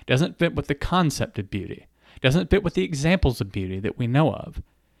beauty, doesn't fit with the concept of beauty, doesn't fit with the examples of beauty that we know of.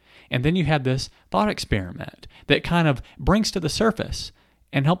 And then you have this thought experiment that kind of brings to the surface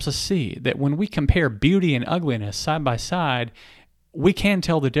and helps us see that when we compare beauty and ugliness side by side, we can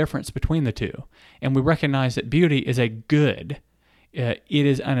tell the difference between the two. And we recognize that beauty is a good. It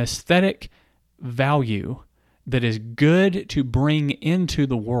is an aesthetic value that is good to bring into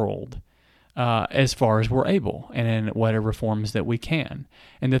the world as far as we're able, and in whatever forms that we can.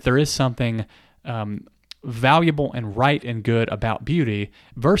 And that there is something valuable and right and good about beauty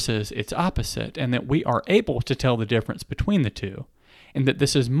versus its opposite, and that we are able to tell the difference between the two. And that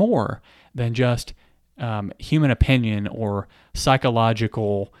this is more than just human opinion or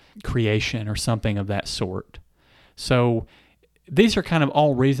psychological creation or something of that sort. So these are kind of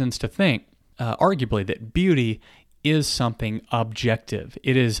all reasons to think, arguably, that beauty is something objective.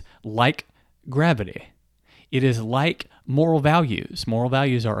 It is like gravity. It is like moral values. Moral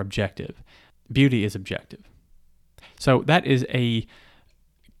values are objective. Beauty is objective. So that is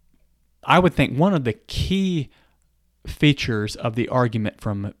I would think, one of the key features of the argument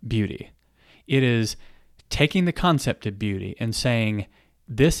from beauty. It is taking the concept of beauty and saying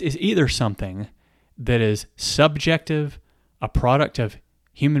this is either something that is subjective, a product of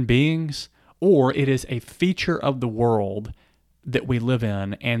human beings, or it is a feature of the world that we live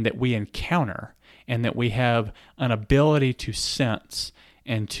in and that we encounter, and that we have an ability to sense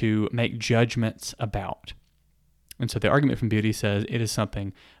and to make judgments about. And so the argument from beauty says it is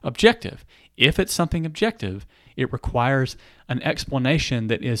something objective. If it's something objective, it requires an explanation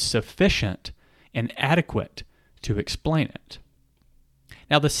that is sufficient and adequate to explain it.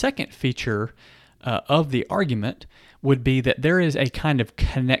 Now, the second feature of the argument would be that there is a kind of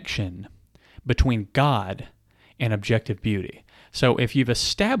connection between God and objective beauty. So if you've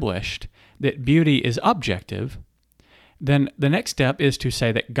established that beauty is objective, then the next step is to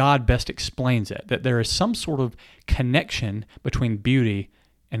say that God best explains it, that there is some sort of connection between beauty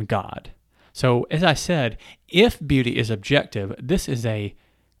and God. So as I said, if beauty is objective, this is a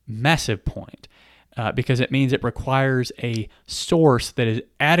massive point because it means it requires a source that is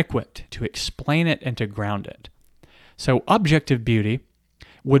adequate to explain it and to ground it. So objective beauty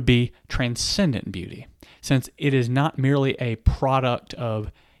would be transcendent beauty, since it is not merely a product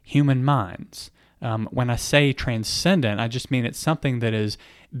of human minds. When I say transcendent, I just mean it's something that is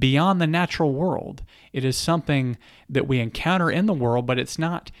beyond the natural world. It is something that we encounter in the world, but it's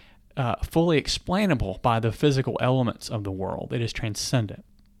not fully explainable by the physical elements of the world. It is transcendent.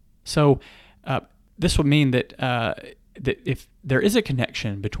 So this would mean that if there is a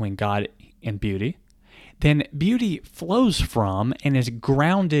connection between God and beauty, then beauty flows from and is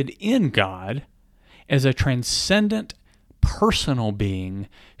grounded in God as a transcendent personal being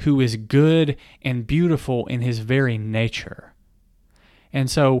who is good and beautiful in his very nature. And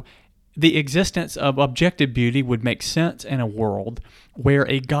so the existence of objective beauty would make sense in a world where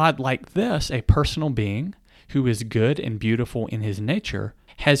a God like this, a personal being who is good and beautiful in his nature,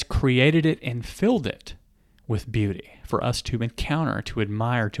 has created it and filled it with beauty for us to encounter, to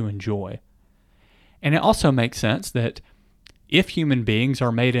admire, to enjoy. And it also makes sense that if human beings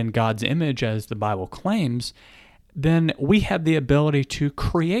are made in God's image, as the Bible claims, then we have the ability to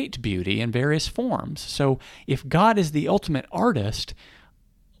create beauty in various forms. So if God is the ultimate artist,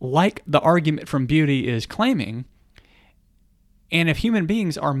 like the argument from beauty is claiming, and if human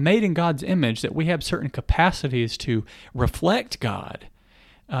beings are made in God's image, that we have certain capacities to reflect God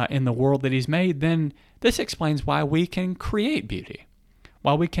in the world that he's made, then this explains why we can create beauty,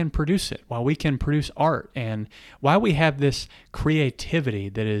 why we can produce it, why we can produce art, and why we have this creativity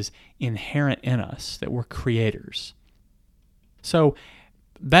that is inherent in us, that we're creators. So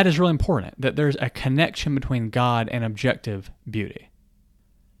that is really important, that there's a connection between God and objective beauty.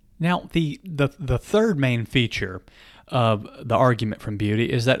 Now, the third main feature of the argument from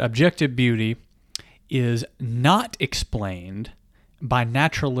beauty is that objective beauty is not explained by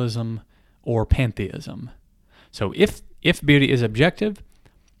naturalism or pantheism. So if beauty is objective,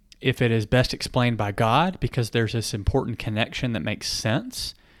 if it is best explained by God, because there's this important connection that makes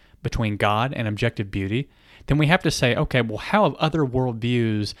sense between God and objective beauty, then we have to say, okay, well, how have other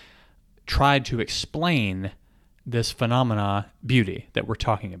worldviews tried to explain this phenomena, beauty, that we're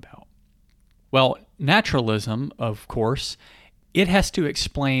talking about? Well, naturalism, of course, it has to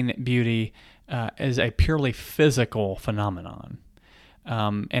explain beauty as a purely physical phenomenon.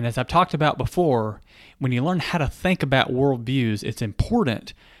 And as I've talked about before, when you learn how to think about worldviews, it's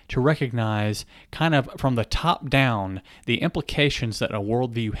important to recognize kind of from the top down the implications that a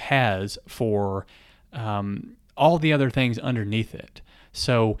worldview has for all the other things underneath it.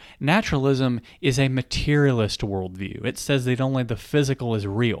 So naturalism is a materialist worldview. It says that only the physical is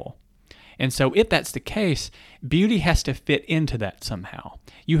real. And so if that's the case, beauty has to fit into that somehow.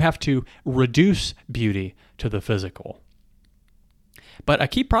 You have to reduce beauty to the physical. But a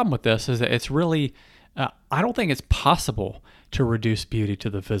key problem with this is that it's really, I don't think it's possible to reduce beauty to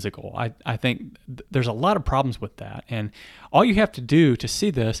the physical. I think there's a lot of problems with that. And all you have to do to see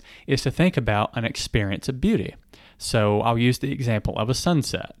this is to think about an experience of beauty. So I'll use the example of a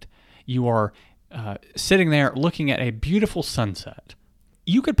sunset. You are sitting there looking at a beautiful sunset.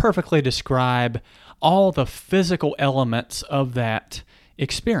 You could perfectly describe all the physical elements of that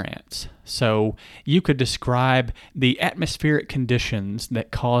experience. So you could describe the atmospheric conditions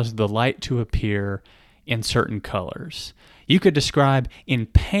that cause the light to appear in certain colors. You could describe in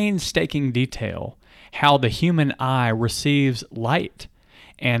painstaking detail how the human eye receives light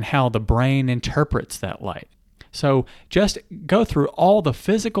and how the brain interprets that light. So just go through all the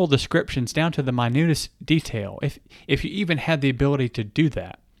physical descriptions down to the minutest detail, if you even had the ability to do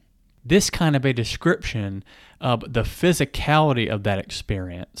that. This kind of a description of the physicality of that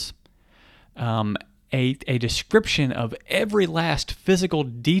experience, a description of every last physical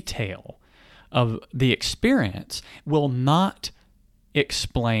detail of the experience will not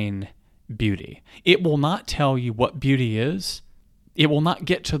explain beauty. It will not tell you what beauty is. It will not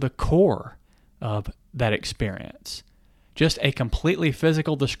get to the core of that experience. Just a completely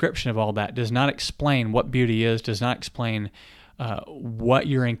physical description of all that does not explain what beauty is, does not explain what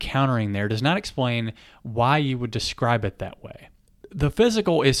you're encountering there, does not explain why you would describe it that way. The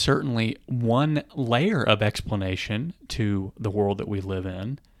physical is certainly one layer of explanation to the world that we live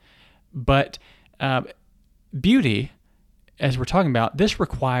in, but beauty, as we're talking about, this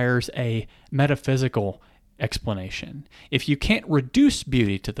requires a metaphysical explanation. If you can't reduce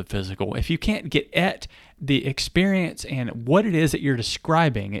beauty to the physical, if you can't get at the experience and what it is that you're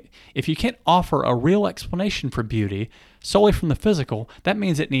describing, if you can't offer a real explanation for beauty solely from the physical, that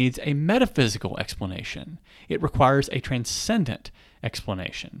means it needs a metaphysical explanation. It requires a transcendent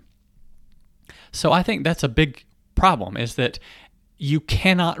explanation. So I think that's a big problem, is that you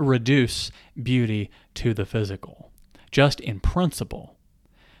cannot reduce beauty to the physical, just in principle.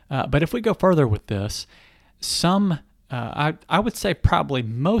 But if we go further with this, I would say probably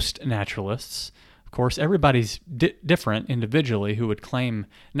most naturalists, of Of course, everybody's different individually who would claim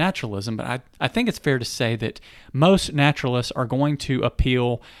naturalism, but I think it's fair to say that most naturalists are going to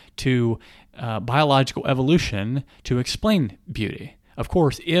appeal to biological evolution to explain beauty. Of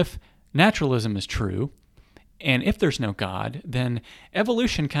course, if naturalism is true, and if there's no God, then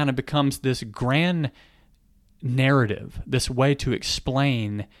evolution kind of becomes this grand narrative, this way to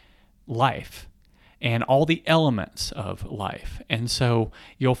explain life and all the elements of life. And so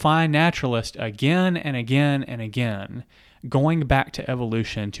you'll find naturalists again and again and again going back to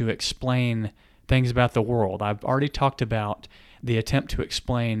evolution to explain things about the world. I've already talked about the attempt to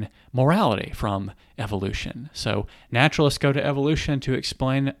explain morality from evolution. So naturalists go to evolution to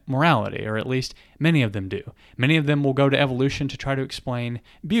explain morality, or at least many of them do. Many of them will go to evolution to try to explain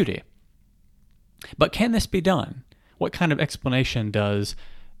beauty. But can this be done? What kind of explanation does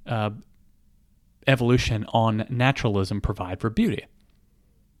evolution on naturalism provide for beauty?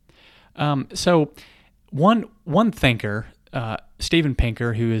 So one thinker, Steven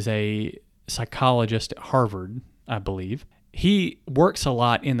Pinker, who is a psychologist at Harvard, I believe, he works a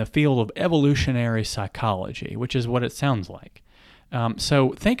lot in the field of evolutionary psychology, which is what it sounds like.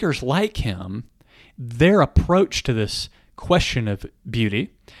 So thinkers like him, their approach to this question of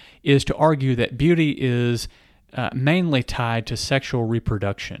beauty is to argue that beauty is mainly tied to sexual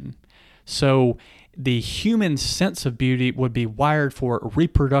reproduction. So the human sense of beauty would be wired for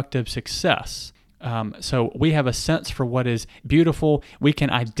reproductive success. So we have a sense for what is beautiful. We can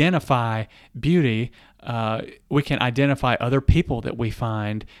identify beauty. We can identify other people that we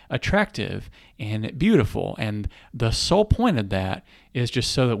find attractive and beautiful. And the sole point of that is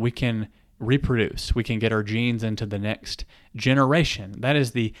just so that we can reproduce. We can get our genes into the next generation. That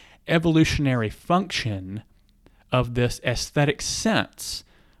is the evolutionary function of this aesthetic sense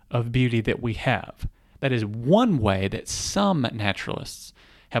of beauty that we have. That is one way that some naturalists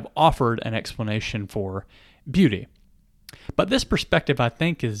have offered an explanation for beauty. But this perspective, I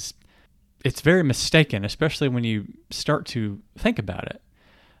think, it's very mistaken, especially when you start to think about it.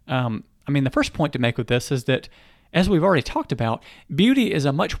 The first point to make with this is that, as we've already talked about, beauty is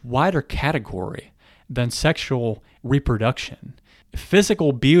a much wider category than sexual reproduction.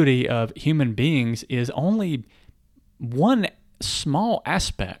 Physical beauty of human beings is only one small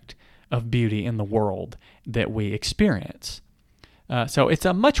aspect of beauty in the world that we experience. So it's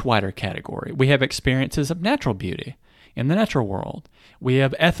a much wider category. We have experiences of natural beauty in the natural world. We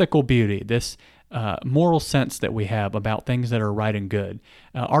have ethical beauty, this moral sense that we have about things that are right and good,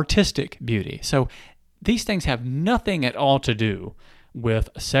 artistic beauty. So these things have nothing at all to do with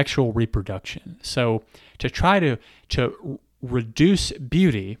sexual reproduction. So to try to reduce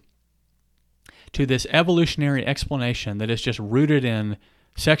beauty to this evolutionary explanation that is just rooted in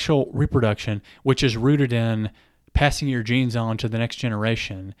sexual reproduction, which is rooted in passing your genes on to the next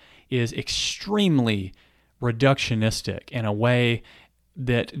generation, is extremely reductionistic in a way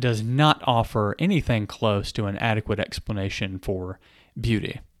that does not offer anything close to an adequate explanation for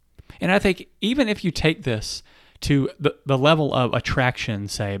beauty. And I think even if you take this to the level of attraction,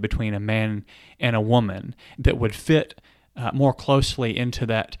 say, between a man and a woman that would fit more closely into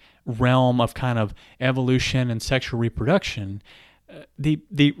that realm of kind of evolution and sexual reproduction,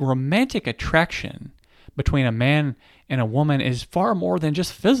 the romantic attraction between a man and a woman is far more than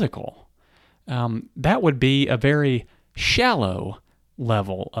just physical. That would be a very shallow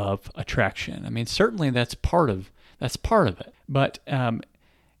level of attraction. Certainly that's part of it. But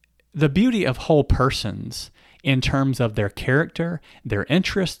the beauty of whole persons in terms of their character, their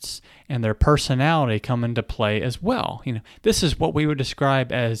interests, and their personality come into play as well. This is what we would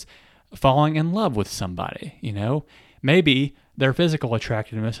describe as falling in love with somebody. Maybe their physical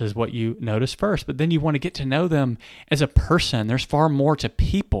attractiveness is what you notice first, but then you want to get to know them as a person. There's far more to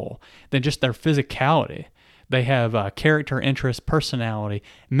people than just their physicality. They have character, interest, personality,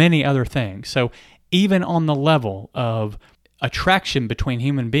 many other things. So even on the level of attraction between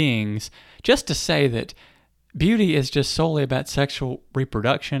human beings, just to say that beauty is just solely about sexual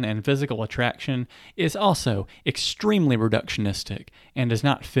reproduction and physical attraction is also extremely reductionistic and does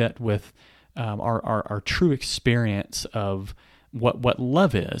not fit with our true experience of what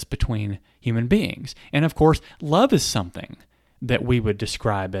love is between human beings. And of course, love is something that we would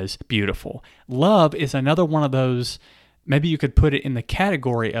describe as beautiful. Love is another one of those, maybe you could put it in the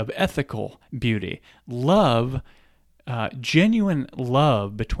category of ethical beauty. Love, genuine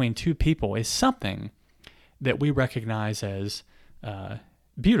love between two people is something that we recognize as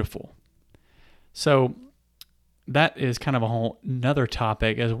beautiful. So that is kind of a whole another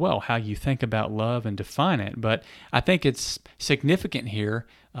topic as well, how you think about love and define it. But I think it's significant here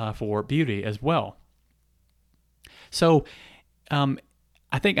for beauty as well. So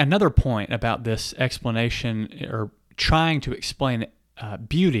I think another point about this explanation, or trying to explain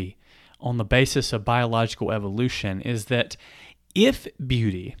beauty on the basis of biological evolution, is that if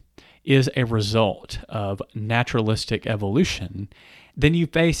beauty is a result of naturalistic evolution, then you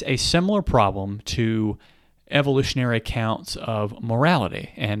face a similar problem to evolutionary accounts of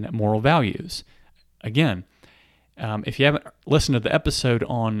morality and moral values. Again, if you haven't listened to the episode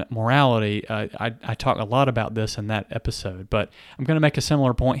on morality, I talk a lot about this in that episode, but I'm going to make a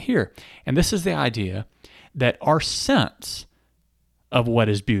similar point here. And this is the idea that our sense of what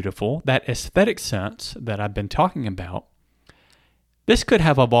is beautiful, that aesthetic sense that I've been talking about, this could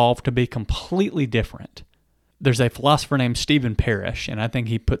have evolved to be completely different. There's a philosopher named Stephen Parrish, and I think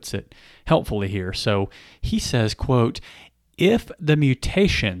he puts it helpfully here. So he says, quote, "If the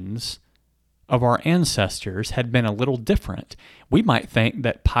mutations of our ancestors had been a little different, we might think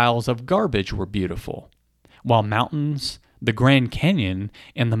that piles of garbage were beautiful, while mountains, the Grand Canyon,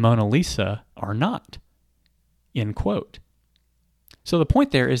 and the Mona Lisa are not." End quote. So the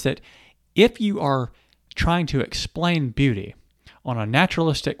point there is that if you are trying to explain beauty on a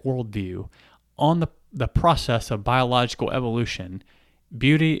naturalistic worldview, on the process of biological evolution,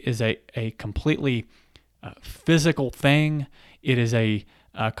 beauty is a completely physical thing. It is a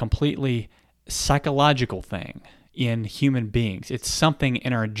completely psychological thing in human beings. It's something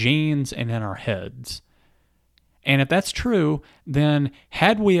in our genes and in our heads. And if that's true, then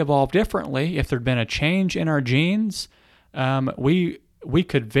had we evolved differently, if there'd been a change in our genes, we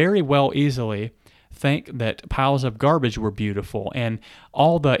could very well easily think that piles of garbage were beautiful. And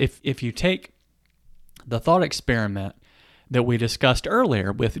if you take the thought experiment that we discussed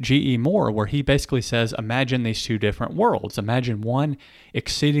earlier with G.E. Moore, where he basically says, imagine these two different worlds. Imagine one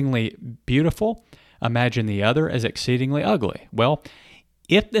exceedingly beautiful. Imagine the other as exceedingly ugly. Well,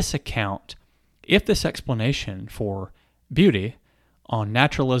 if this explanation for beauty on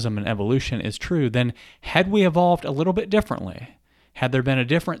naturalism and evolution is true, then had we evolved a little bit differently, had there been a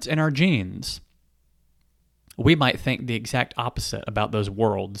difference in our genes, we might think the exact opposite about those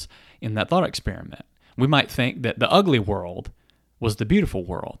worlds in that thought experiment. We might think that the ugly world was the beautiful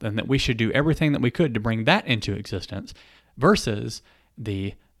world and that we should do everything that we could to bring that into existence versus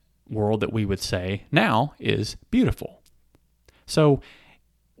the world that we would say now is beautiful. So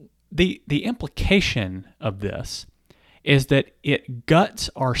the implication of this is that it guts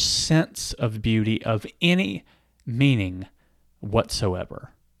our sense of beauty of any meaning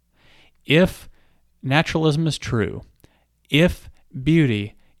whatsoever. If naturalism is true, if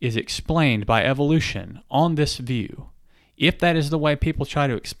beauty is explained by evolution on this view, if that is the way people try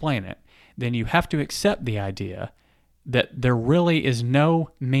to explain it, then you have to accept the idea that there really is no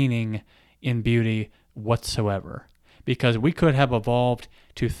meaning in beauty whatsoever. Because we could have evolved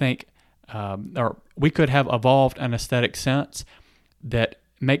to think, or we could have evolved an aesthetic sense that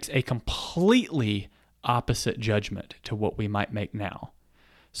makes a completely opposite judgment to what we might make now.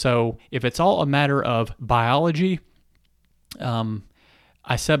 So if it's all a matter of biology,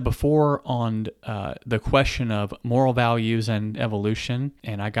 I said before on the question of moral values and evolution,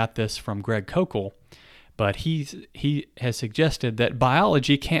 and I got this from Greg Kokel, but he has suggested that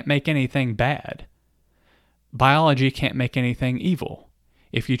biology can't make anything bad. Biology can't make anything evil.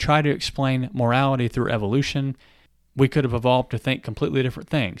 If you try to explain morality through evolution, we could have evolved to think completely different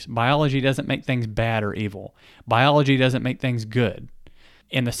things. Biology doesn't make things bad or evil. Biology doesn't make things good.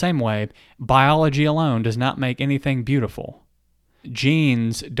 In the same way, biology alone does not make anything beautiful.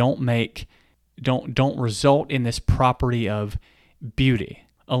 Genes don't result in this property of beauty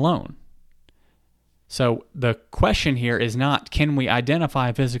alone. So the question here is not, can we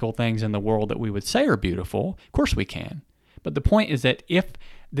identify physical things in the world that we would say are beautiful? Of course we can. But the point is that if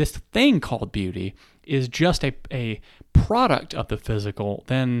this thing called beauty is just a product of the physical,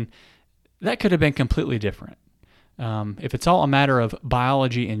 then that could have been completely different. If it's all a matter of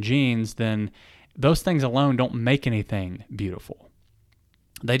biology and genes, then those things alone don't make anything beautiful.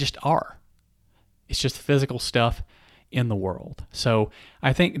 They just are. It's just physical stuff in the world. So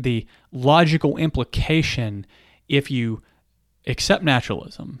I think the logical implication, if you accept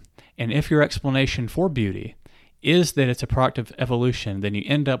naturalism, and if your explanation for beauty is that it's a product of evolution, then you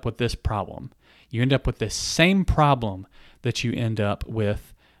end up with this problem. You end up with this same problem that you end up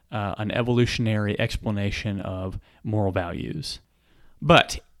with an evolutionary explanation of moral values.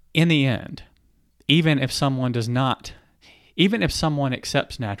 But in the end, even if someone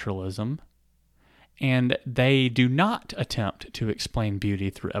accepts naturalism and they do not attempt to explain beauty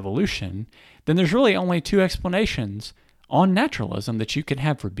through evolution, then there's really only two explanations on naturalism that you can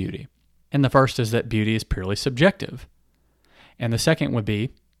have for beauty. And the first is that beauty is purely subjective. And the second would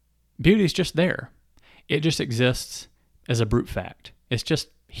be, beauty is just there. It just exists as a brute fact. It's just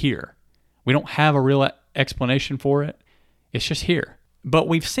here. We don't have a real explanation for it. It's just here. But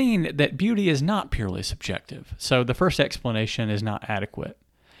we've seen that beauty is not purely subjective. So the first explanation is not adequate.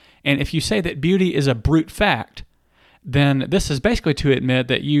 And if you say that beauty is a brute fact, then this is basically to admit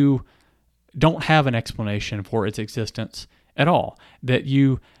that you don't have an explanation for its existence at all, that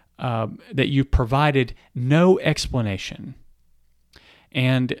you provided no explanation.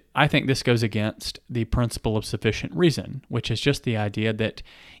 And I think this goes against the principle of sufficient reason, which is just the idea that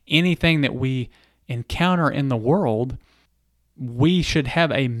anything that we encounter in the world, we should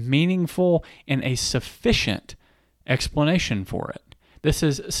have a meaningful and a sufficient explanation for it. This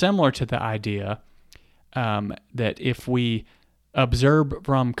is similar to the idea that if we observe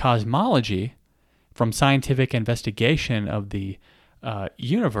from cosmology, from scientific investigation of the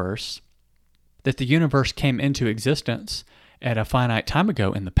universe, that the universe came into existence at a finite time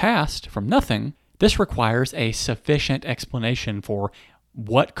ago in the past from nothing, this requires a sufficient explanation for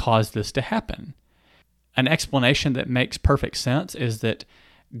what caused this to happen. An explanation that makes perfect sense is that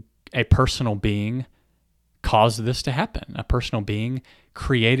a personal being caused this to happen. A personal being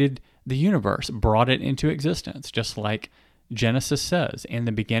created the universe, brought it into existence, just like Genesis says, in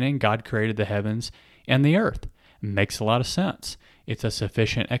the beginning, God created the heavens and the earth. Makes a lot of sense. It's a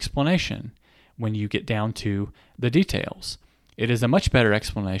sufficient explanation when you get down to the details. It is a much better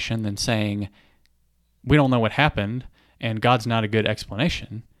explanation than saying, we don't know what happened, and God's not a good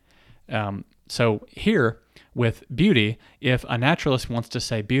explanation. So here, with beauty, if a naturalist wants to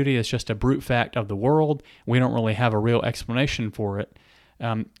say beauty is just a brute fact of the world, we don't really have a real explanation for it,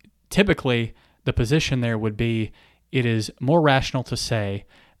 typically the position there would be, it is more rational to say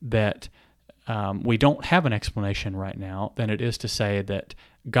that we don't have an explanation right now than it is to say that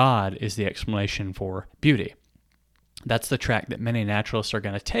God is the explanation for beauty. That's the track that many naturalists are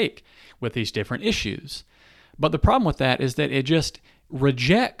going to take with these different issues. But the problem with that is that it just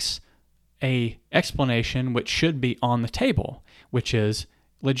rejects a explanation which should be on the table, which is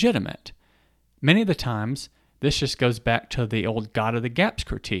legitimate. Many of the times, this just goes back to the old God of the gaps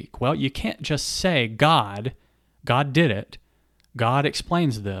critique. Well, you can't just say God did it, God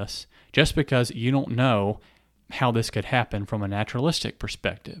explains this, just because you don't know how this could happen from a naturalistic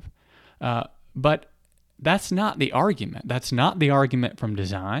perspective. But that's not the argument. That's not the argument from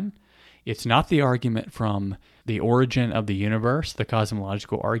design. It's not the argument from the origin of the universe, the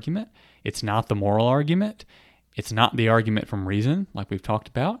cosmological argument. It's not the moral argument. It's not the argument from reason, like we've talked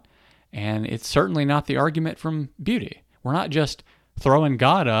about. And it's certainly not the argument from beauty. We're not just throwing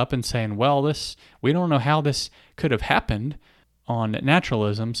God up and saying, well, we don't know how this could have happened on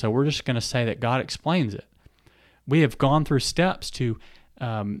naturalism, so we're just going to say that God explains it. We have gone through steps to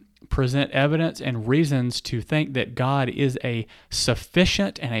present evidence and reasons to think that God is a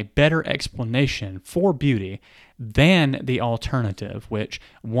sufficient and a better explanation for beauty than the alternative, which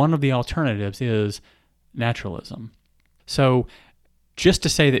one of the alternatives is naturalism. So just to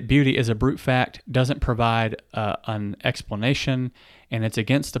say that beauty is a brute fact doesn't provide an explanation, and it's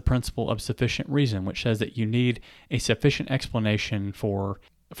against the principle of sufficient reason, which says that you need a sufficient explanation for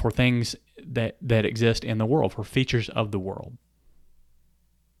things that exist in the world, for features of the world.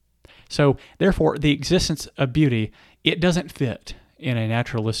 So, therefore, the existence of beauty, it doesn't fit in a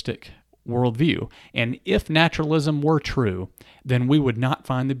naturalistic worldview. And if naturalism were true, then we would not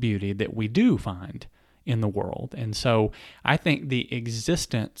find the beauty that we do find in the world. And so I think the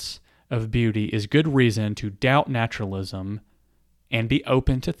existence of beauty is good reason to doubt naturalism and be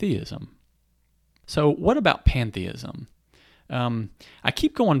open to theism. So what about pantheism? I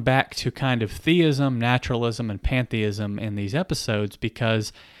keep going back to kind of theism, naturalism, and pantheism in these episodes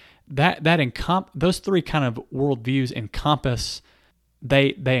because those three kind of worldviews encompass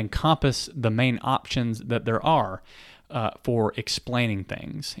the main options that there are for explaining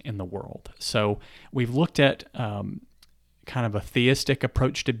things in the world. So we've looked at kind of a theistic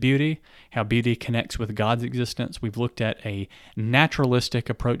approach to beauty, how beauty connects with God's existence. We've looked at a naturalistic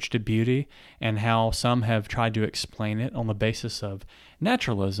approach to beauty and how some have tried to explain it on the basis of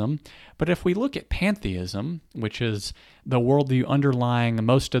naturalism. But if we look at pantheism, which is the worldview underlying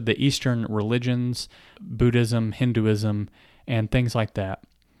most of the Eastern religions, Buddhism, Hinduism, and things like that,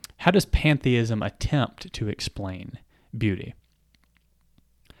 how does pantheism attempt to explain beauty?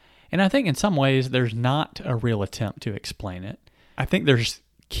 And I think in some ways there's not a real attempt to explain it. I think there's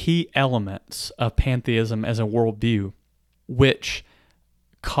key elements of pantheism as a worldview which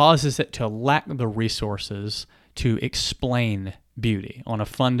causes it to lack the resources to explain beauty on a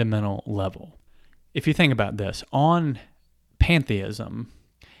fundamental level. If you think about this, on pantheism,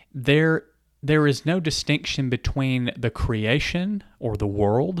 there is no distinction between the creation or the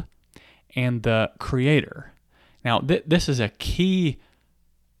world and the creator. Now, this is a key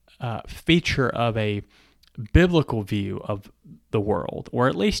feature of a biblical view of the world, or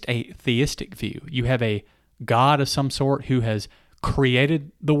at least a theistic view. You have a God of some sort who has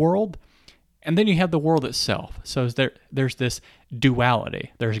created the world, and then you have the world itself. So there's this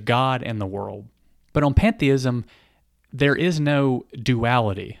duality. There's God and the world. But on pantheism, there is no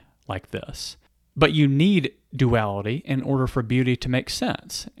duality like this. But you need duality in order for beauty to make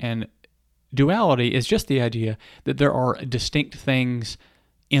sense. And duality is just the idea that there are distinct things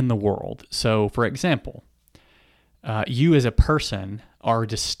in the world. So, for example, you as a person are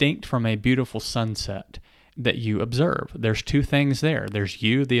distinct from a beautiful sunset that you observe. There's two things there. There's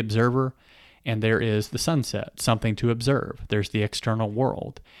you, the observer, and there is the sunset, something to observe. There's the external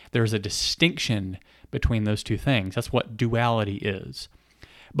world. There's a distinction between those two things. That's what duality is.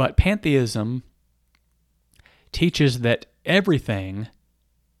 But pantheism teaches that everything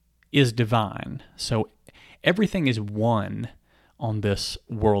is divine. So everything is one on this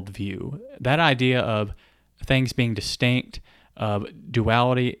worldview. That idea of things being distinct, of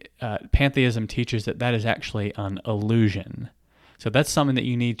duality, pantheism teaches that is actually an illusion. So that's something that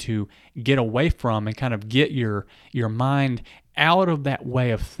you need to get away from and kind of get your mind out of that way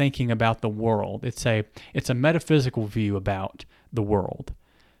of thinking about the world. It's a metaphysical view about the world.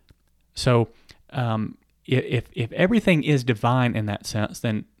 So if everything is divine in that sense,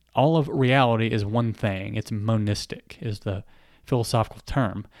 then all of reality is one thing. It's monistic, is the philosophical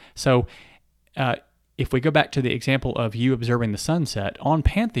term. So if we go back to the example of you observing the sunset, on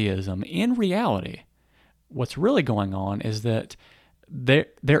pantheism, in reality, what's really going on is that there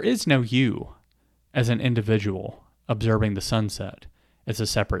is no you as an individual observing the sunset as a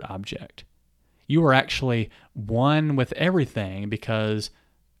separate object. You are actually one with everything because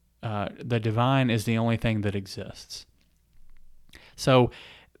the divine is the only thing that exists. So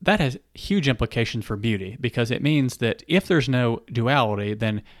that has huge implications for beauty, because it means that if there's no duality,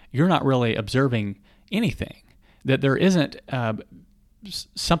 then you're not really observing anything, that there isn't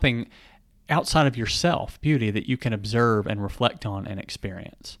something outside of yourself, beauty, that you can observe and reflect on and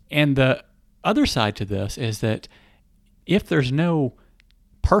experience. And the other side to this is that if there's no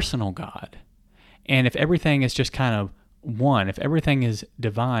personal God, and if everything is just kind of one, if everything is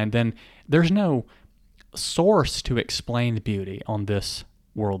divine, then there's no source to explain beauty on this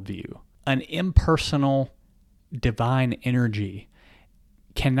worldview. An impersonal divine energy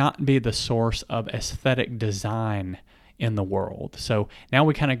cannot be the source of aesthetic design in the world. So now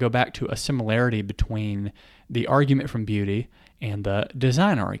we kind of go back to a similarity between the argument from beauty and the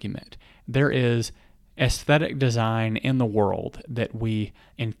design argument. There is aesthetic design in the world that we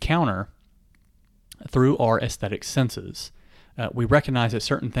encounter through our aesthetic senses. We recognize that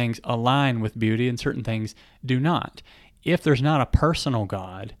certain things align with beauty and certain things do not. If there's not a personal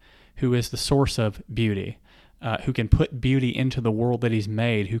God who is the source of beauty, who can put beauty into the world that he's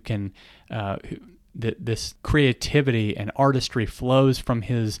made, who can this creativity and artistry flows from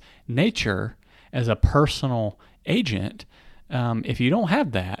his nature as a personal agent, if you don't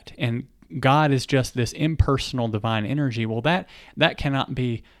have that, and God is just this impersonal divine energy, well, that cannot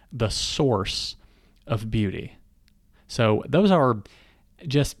be the source of beauty. So those are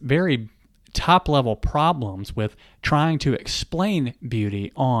just very top-level problems with trying to explain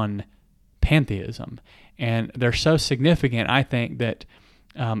beauty on pantheism. And they're so significant, I think, that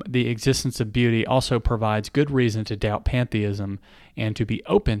the existence of beauty also provides good reason to doubt pantheism and to be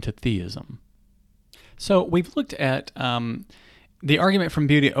open to theism. So we've looked at the argument from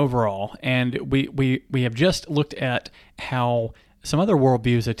beauty overall, and we have just looked at how some other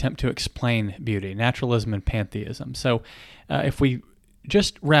worldviews attempt to explain beauty, naturalism and pantheism. So if we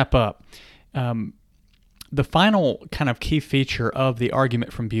just wrap up, the final kind of key feature of the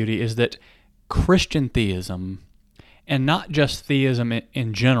argument from beauty is that Christian theism, and not just theism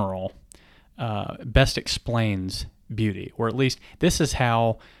in general, best explains beauty, or at least this is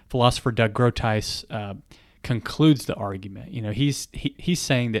how philosopher Doug Groothuis concludes the argument. You know, he's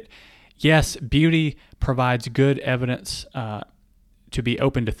saying that yes, beauty provides good evidence to be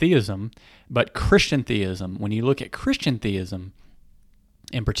open to theism, but Christian theism, when you look at Christian theism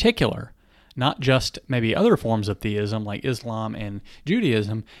in particular, not just maybe other forms of theism like Islam and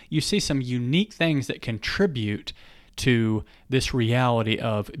Judaism, you see some unique things that contribute to this reality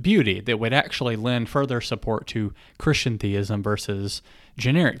of beauty that would actually lend further support to Christian theism versus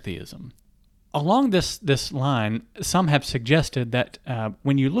generic theism. Along this line, some have suggested that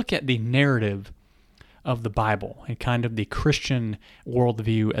when you look at the narrative of the Bible and kind of the Christian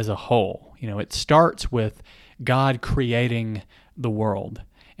worldview as a whole, you know, it starts with God creating the world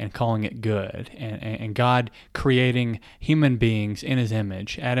and calling it good, and God creating human beings in his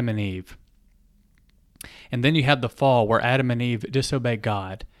image, Adam and Eve. And then you have the fall where Adam and Eve disobey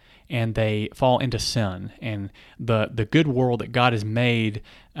God and they fall into sin. And the good world that God has made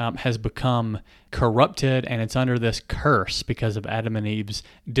has become corrupted, and it's under this curse because of Adam and Eve's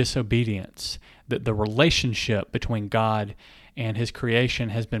disobedience. That the relationship between God and his creation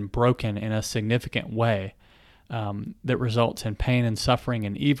has been broken in a significant way that results in pain and suffering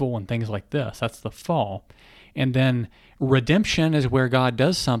and evil and things like this. That's the fall. And then redemption is where God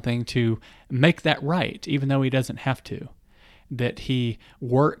does something to make that right, even though he doesn't have to. That he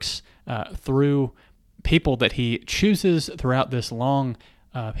works through people that he chooses throughout this long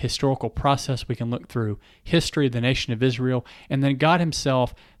historical process. We can look through history of the nation of Israel, and then God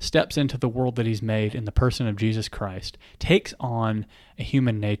himself steps into the world that he's made in the person of Jesus Christ, takes on a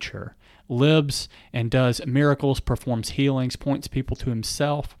human nature, lives and does miracles, performs healings, points people to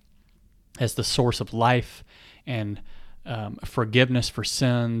himself as the source of life and forgiveness for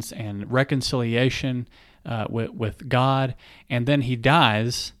sins and reconciliation with God. And then he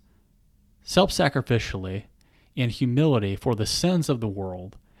dies self-sacrificially in humility for the sins of the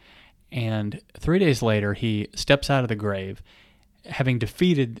world. And 3 days later, he steps out of the grave, having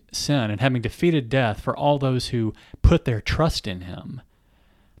defeated sin and having defeated death for all those who put their trust in him.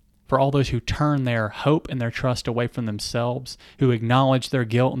 For all those who turn their hope and their trust away from themselves, who acknowledge their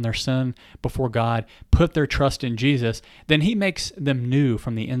guilt and their sin before God, put their trust in Jesus, then he makes them new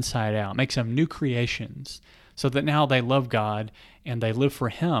from the inside out, makes them new creations, so that now they love God and they live for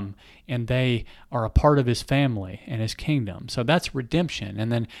him and they are a part of his family and his kingdom. So that's redemption. And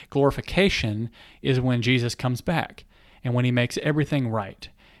then glorification is when Jesus comes back and when he makes everything right,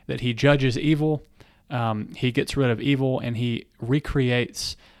 that he judges evil, he gets rid of evil, and he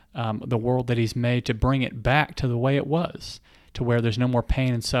recreates the world that he's made to bring it back to the way it was, to where there's no more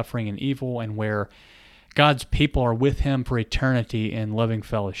pain and suffering and evil, and where God's people are with him for eternity in loving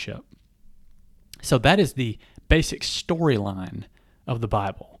fellowship. So that is the basic storyline of the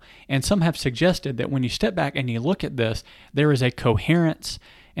Bible. And some have suggested that when you step back and you look at this, there is a coherence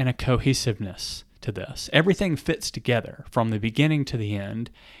and a cohesiveness to this. Everything fits together from the beginning to the end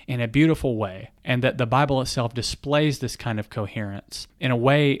in a beautiful way, and that the Bible itself displays this kind of coherence in a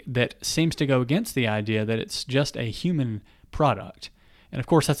way that seems to go against the idea that it's just a human product. And of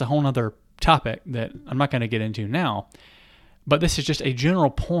course, that's a whole other topic that I'm not going to get into now, but this is just a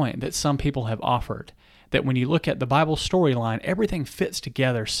general point that some people have offered, that when you look at the Bible storyline, everything fits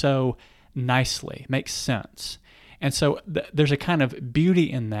together so nicely, makes sense. And so there's a kind of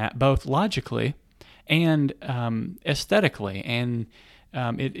beauty in that, both logically and aesthetically, and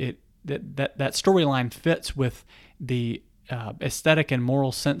that storyline fits with the aesthetic and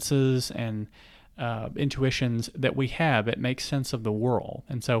moral senses and intuitions that we have. It makes sense of the world.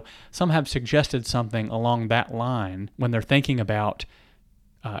 And so some have suggested something along that line when they're thinking about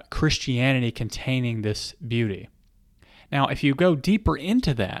Christianity containing this beauty. Now, if you go deeper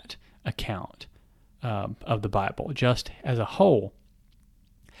into that account of the Bible, just as a whole,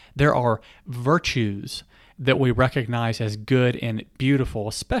 there are virtues that we recognize as good and beautiful,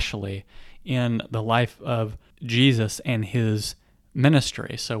 especially in the life of Jesus and his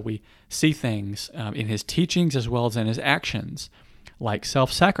ministry. So we see things in his teachings as well as in his actions, like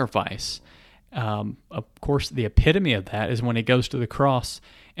self-sacrifice. Of course, the epitome of that is when he goes to the cross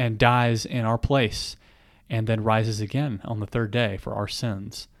and dies in our place and then rises again on the third day for our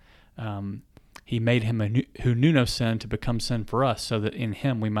sins. He made him who knew no sin to become sin for us, so that in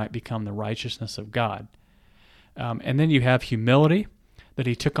him we might become the righteousness of God. And then you have humility, that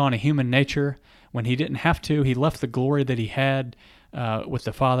he took on a human nature when he didn't have to. He left the glory that he had with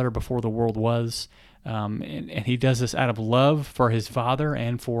the Father before the world was. And he does this out of love for his Father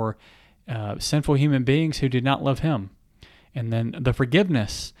and for sinful human beings who did not love him. And then the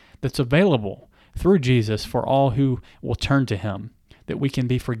forgiveness that's available through Jesus for all who will turn to him, that we can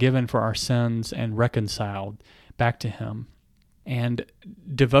be forgiven for our sins and reconciled back to him. And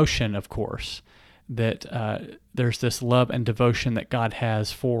devotion, of course, that there's this love and devotion that God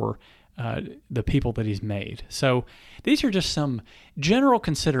has for the people that he's made. So these are just some general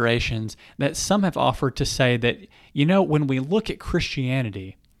considerations that some have offered to say that, when we look at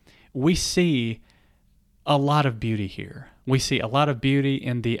Christianity, we see a lot of beauty here. We see a lot of beauty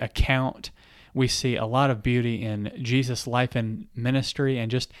in the account. We see a lot of beauty in Jesus' life and ministry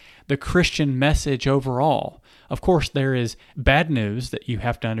and just the Christian message overall. Of course, there is bad news that you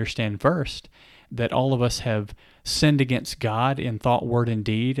have to understand first, that all of us have sinned against God in thought, word, and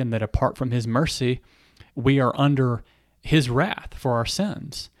deed, and that apart from his mercy, we are under his wrath for our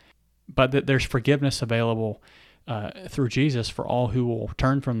sins. But that there's forgiveness available through Jesus for all who will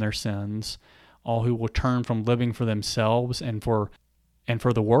turn from their sins, all who will turn from living for themselves and for and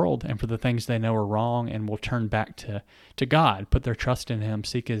for the world and for the things they know are wrong, and will turn back to God, put their trust in Him,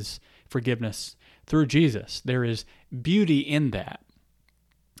 seek His forgiveness through Jesus. There is beauty in that,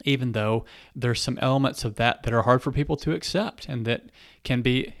 even though there's some elements of that that are hard for people to accept and that can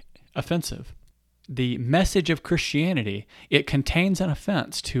be offensive. The message of Christianity, it contains an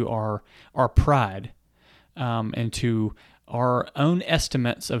offense to our pride and to our own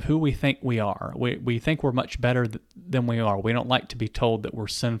estimates of who we think we are. We think we're much better than we are. We don't like to be told that we're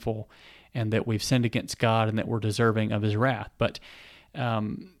sinful and that we've sinned against God and that we're deserving of His wrath. But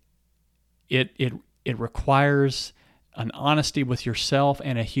it requires an honesty with yourself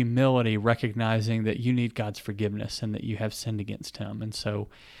and a humility, recognizing that you need God's forgiveness and that you have sinned against Him. And so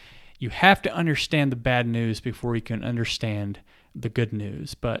you have to understand the bad news before you can understand the good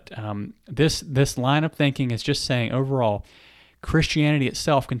news. But this line of thinking is just saying, overall, Christianity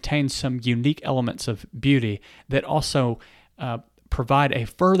itself contains some unique elements of beauty that also provide a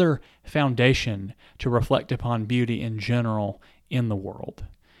further foundation to reflect upon beauty in general in the world.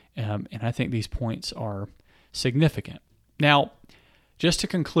 And I think these points are significant. Now, just to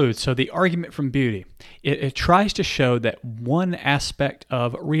conclude, so the argument from beauty, it tries to show that one aspect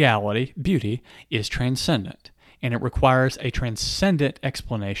of reality, beauty, is transcendent, and it requires a transcendent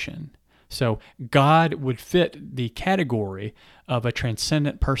explanation. So God would fit the category of a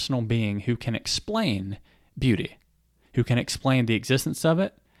transcendent personal being who can explain beauty, who can explain the existence of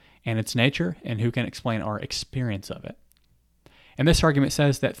it and its nature, and who can explain our experience of it. And this argument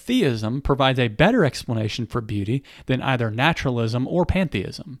says that theism provides a better explanation for beauty than either naturalism or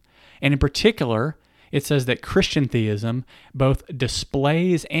pantheism. And in particular, it says that Christian theism both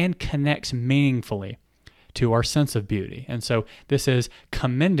displays and connects meaningfully to our sense of beauty. And so this is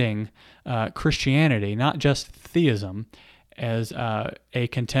commending Christianity, not just theism, as a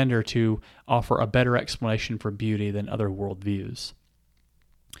contender to offer a better explanation for beauty than other worldviews.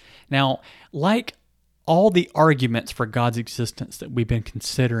 Now, like all the arguments for God's existence that we've been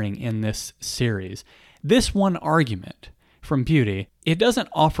considering in this series, this one argument from beauty, it doesn't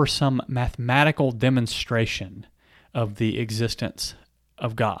offer some mathematical demonstration of the existence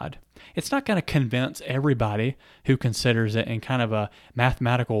of God. It's not going to convince everybody who considers it in kind of a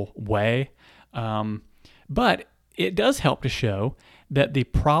mathematical way, but it does help to show that the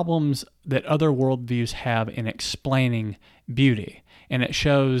problems that other worldviews have in explaining beauty, and it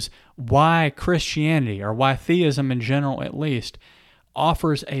shows why Christianity, or why theism in general at least,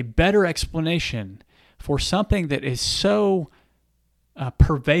 offers a better explanation for something that is so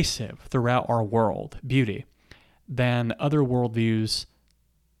pervasive throughout our world, beauty, than other worldviews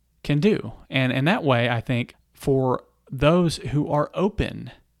can do. And in that way, I think, for those who are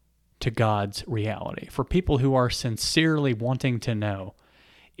open to God's reality, for people who are sincerely wanting to know,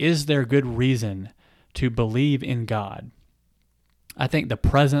 is there good reason to believe in God? I think the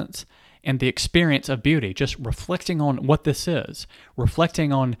presence and the experience of beauty, just reflecting on what this is,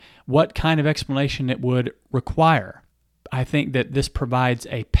 reflecting on what kind of explanation it would require, I think that this provides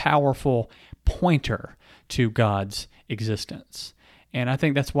a powerful pointer to God's existence. And I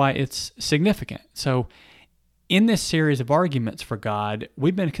think that's why it's significant. So in this series of arguments for God,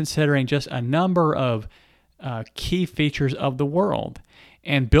 we've been considering just a number of key features of the world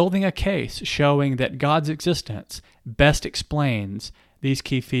and building a case showing that God's existence best explains these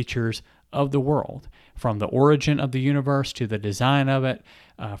key features of the world, from the origin of the universe to the design of it,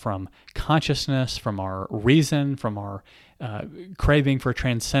 from consciousness, from our reason, from our craving for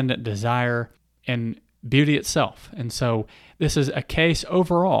transcendent desire, and beauty itself. And so this is a case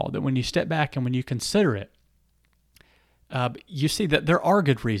overall that when you step back and when you consider it, you see that there are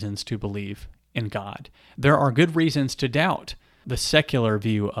good reasons to believe in God. There are good reasons to doubt the secular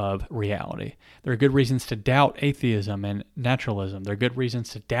view of reality. There are good reasons to doubt atheism and naturalism. There are good reasons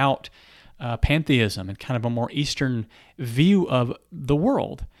to doubt pantheism and kind of a more Eastern view of the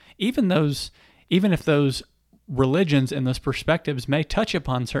world. Even if those religions and those perspectives may touch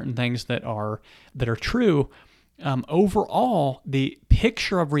upon certain things that are true, overall, the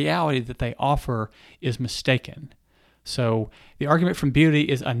picture of reality that they offer is mistaken. So the argument from beauty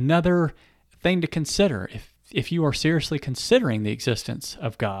is another thing to consider if you are seriously considering the existence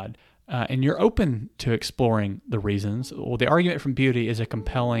of God and you're open to exploring the reasons. Well, the argument from beauty is a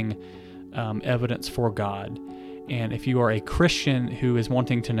compelling evidence for God. And if you are a Christian who is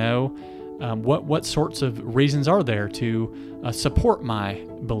wanting to know what sorts of reasons are there to support my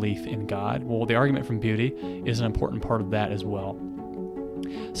belief in God, well, the argument from beauty is an important part of that as well.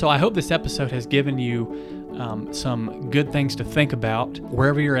 So I hope this episode has given you some good things to think about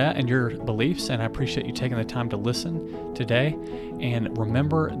wherever you're at in your beliefs, and I appreciate you taking the time to listen today. And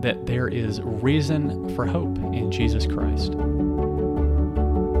remember that there is reason for hope in Jesus Christ.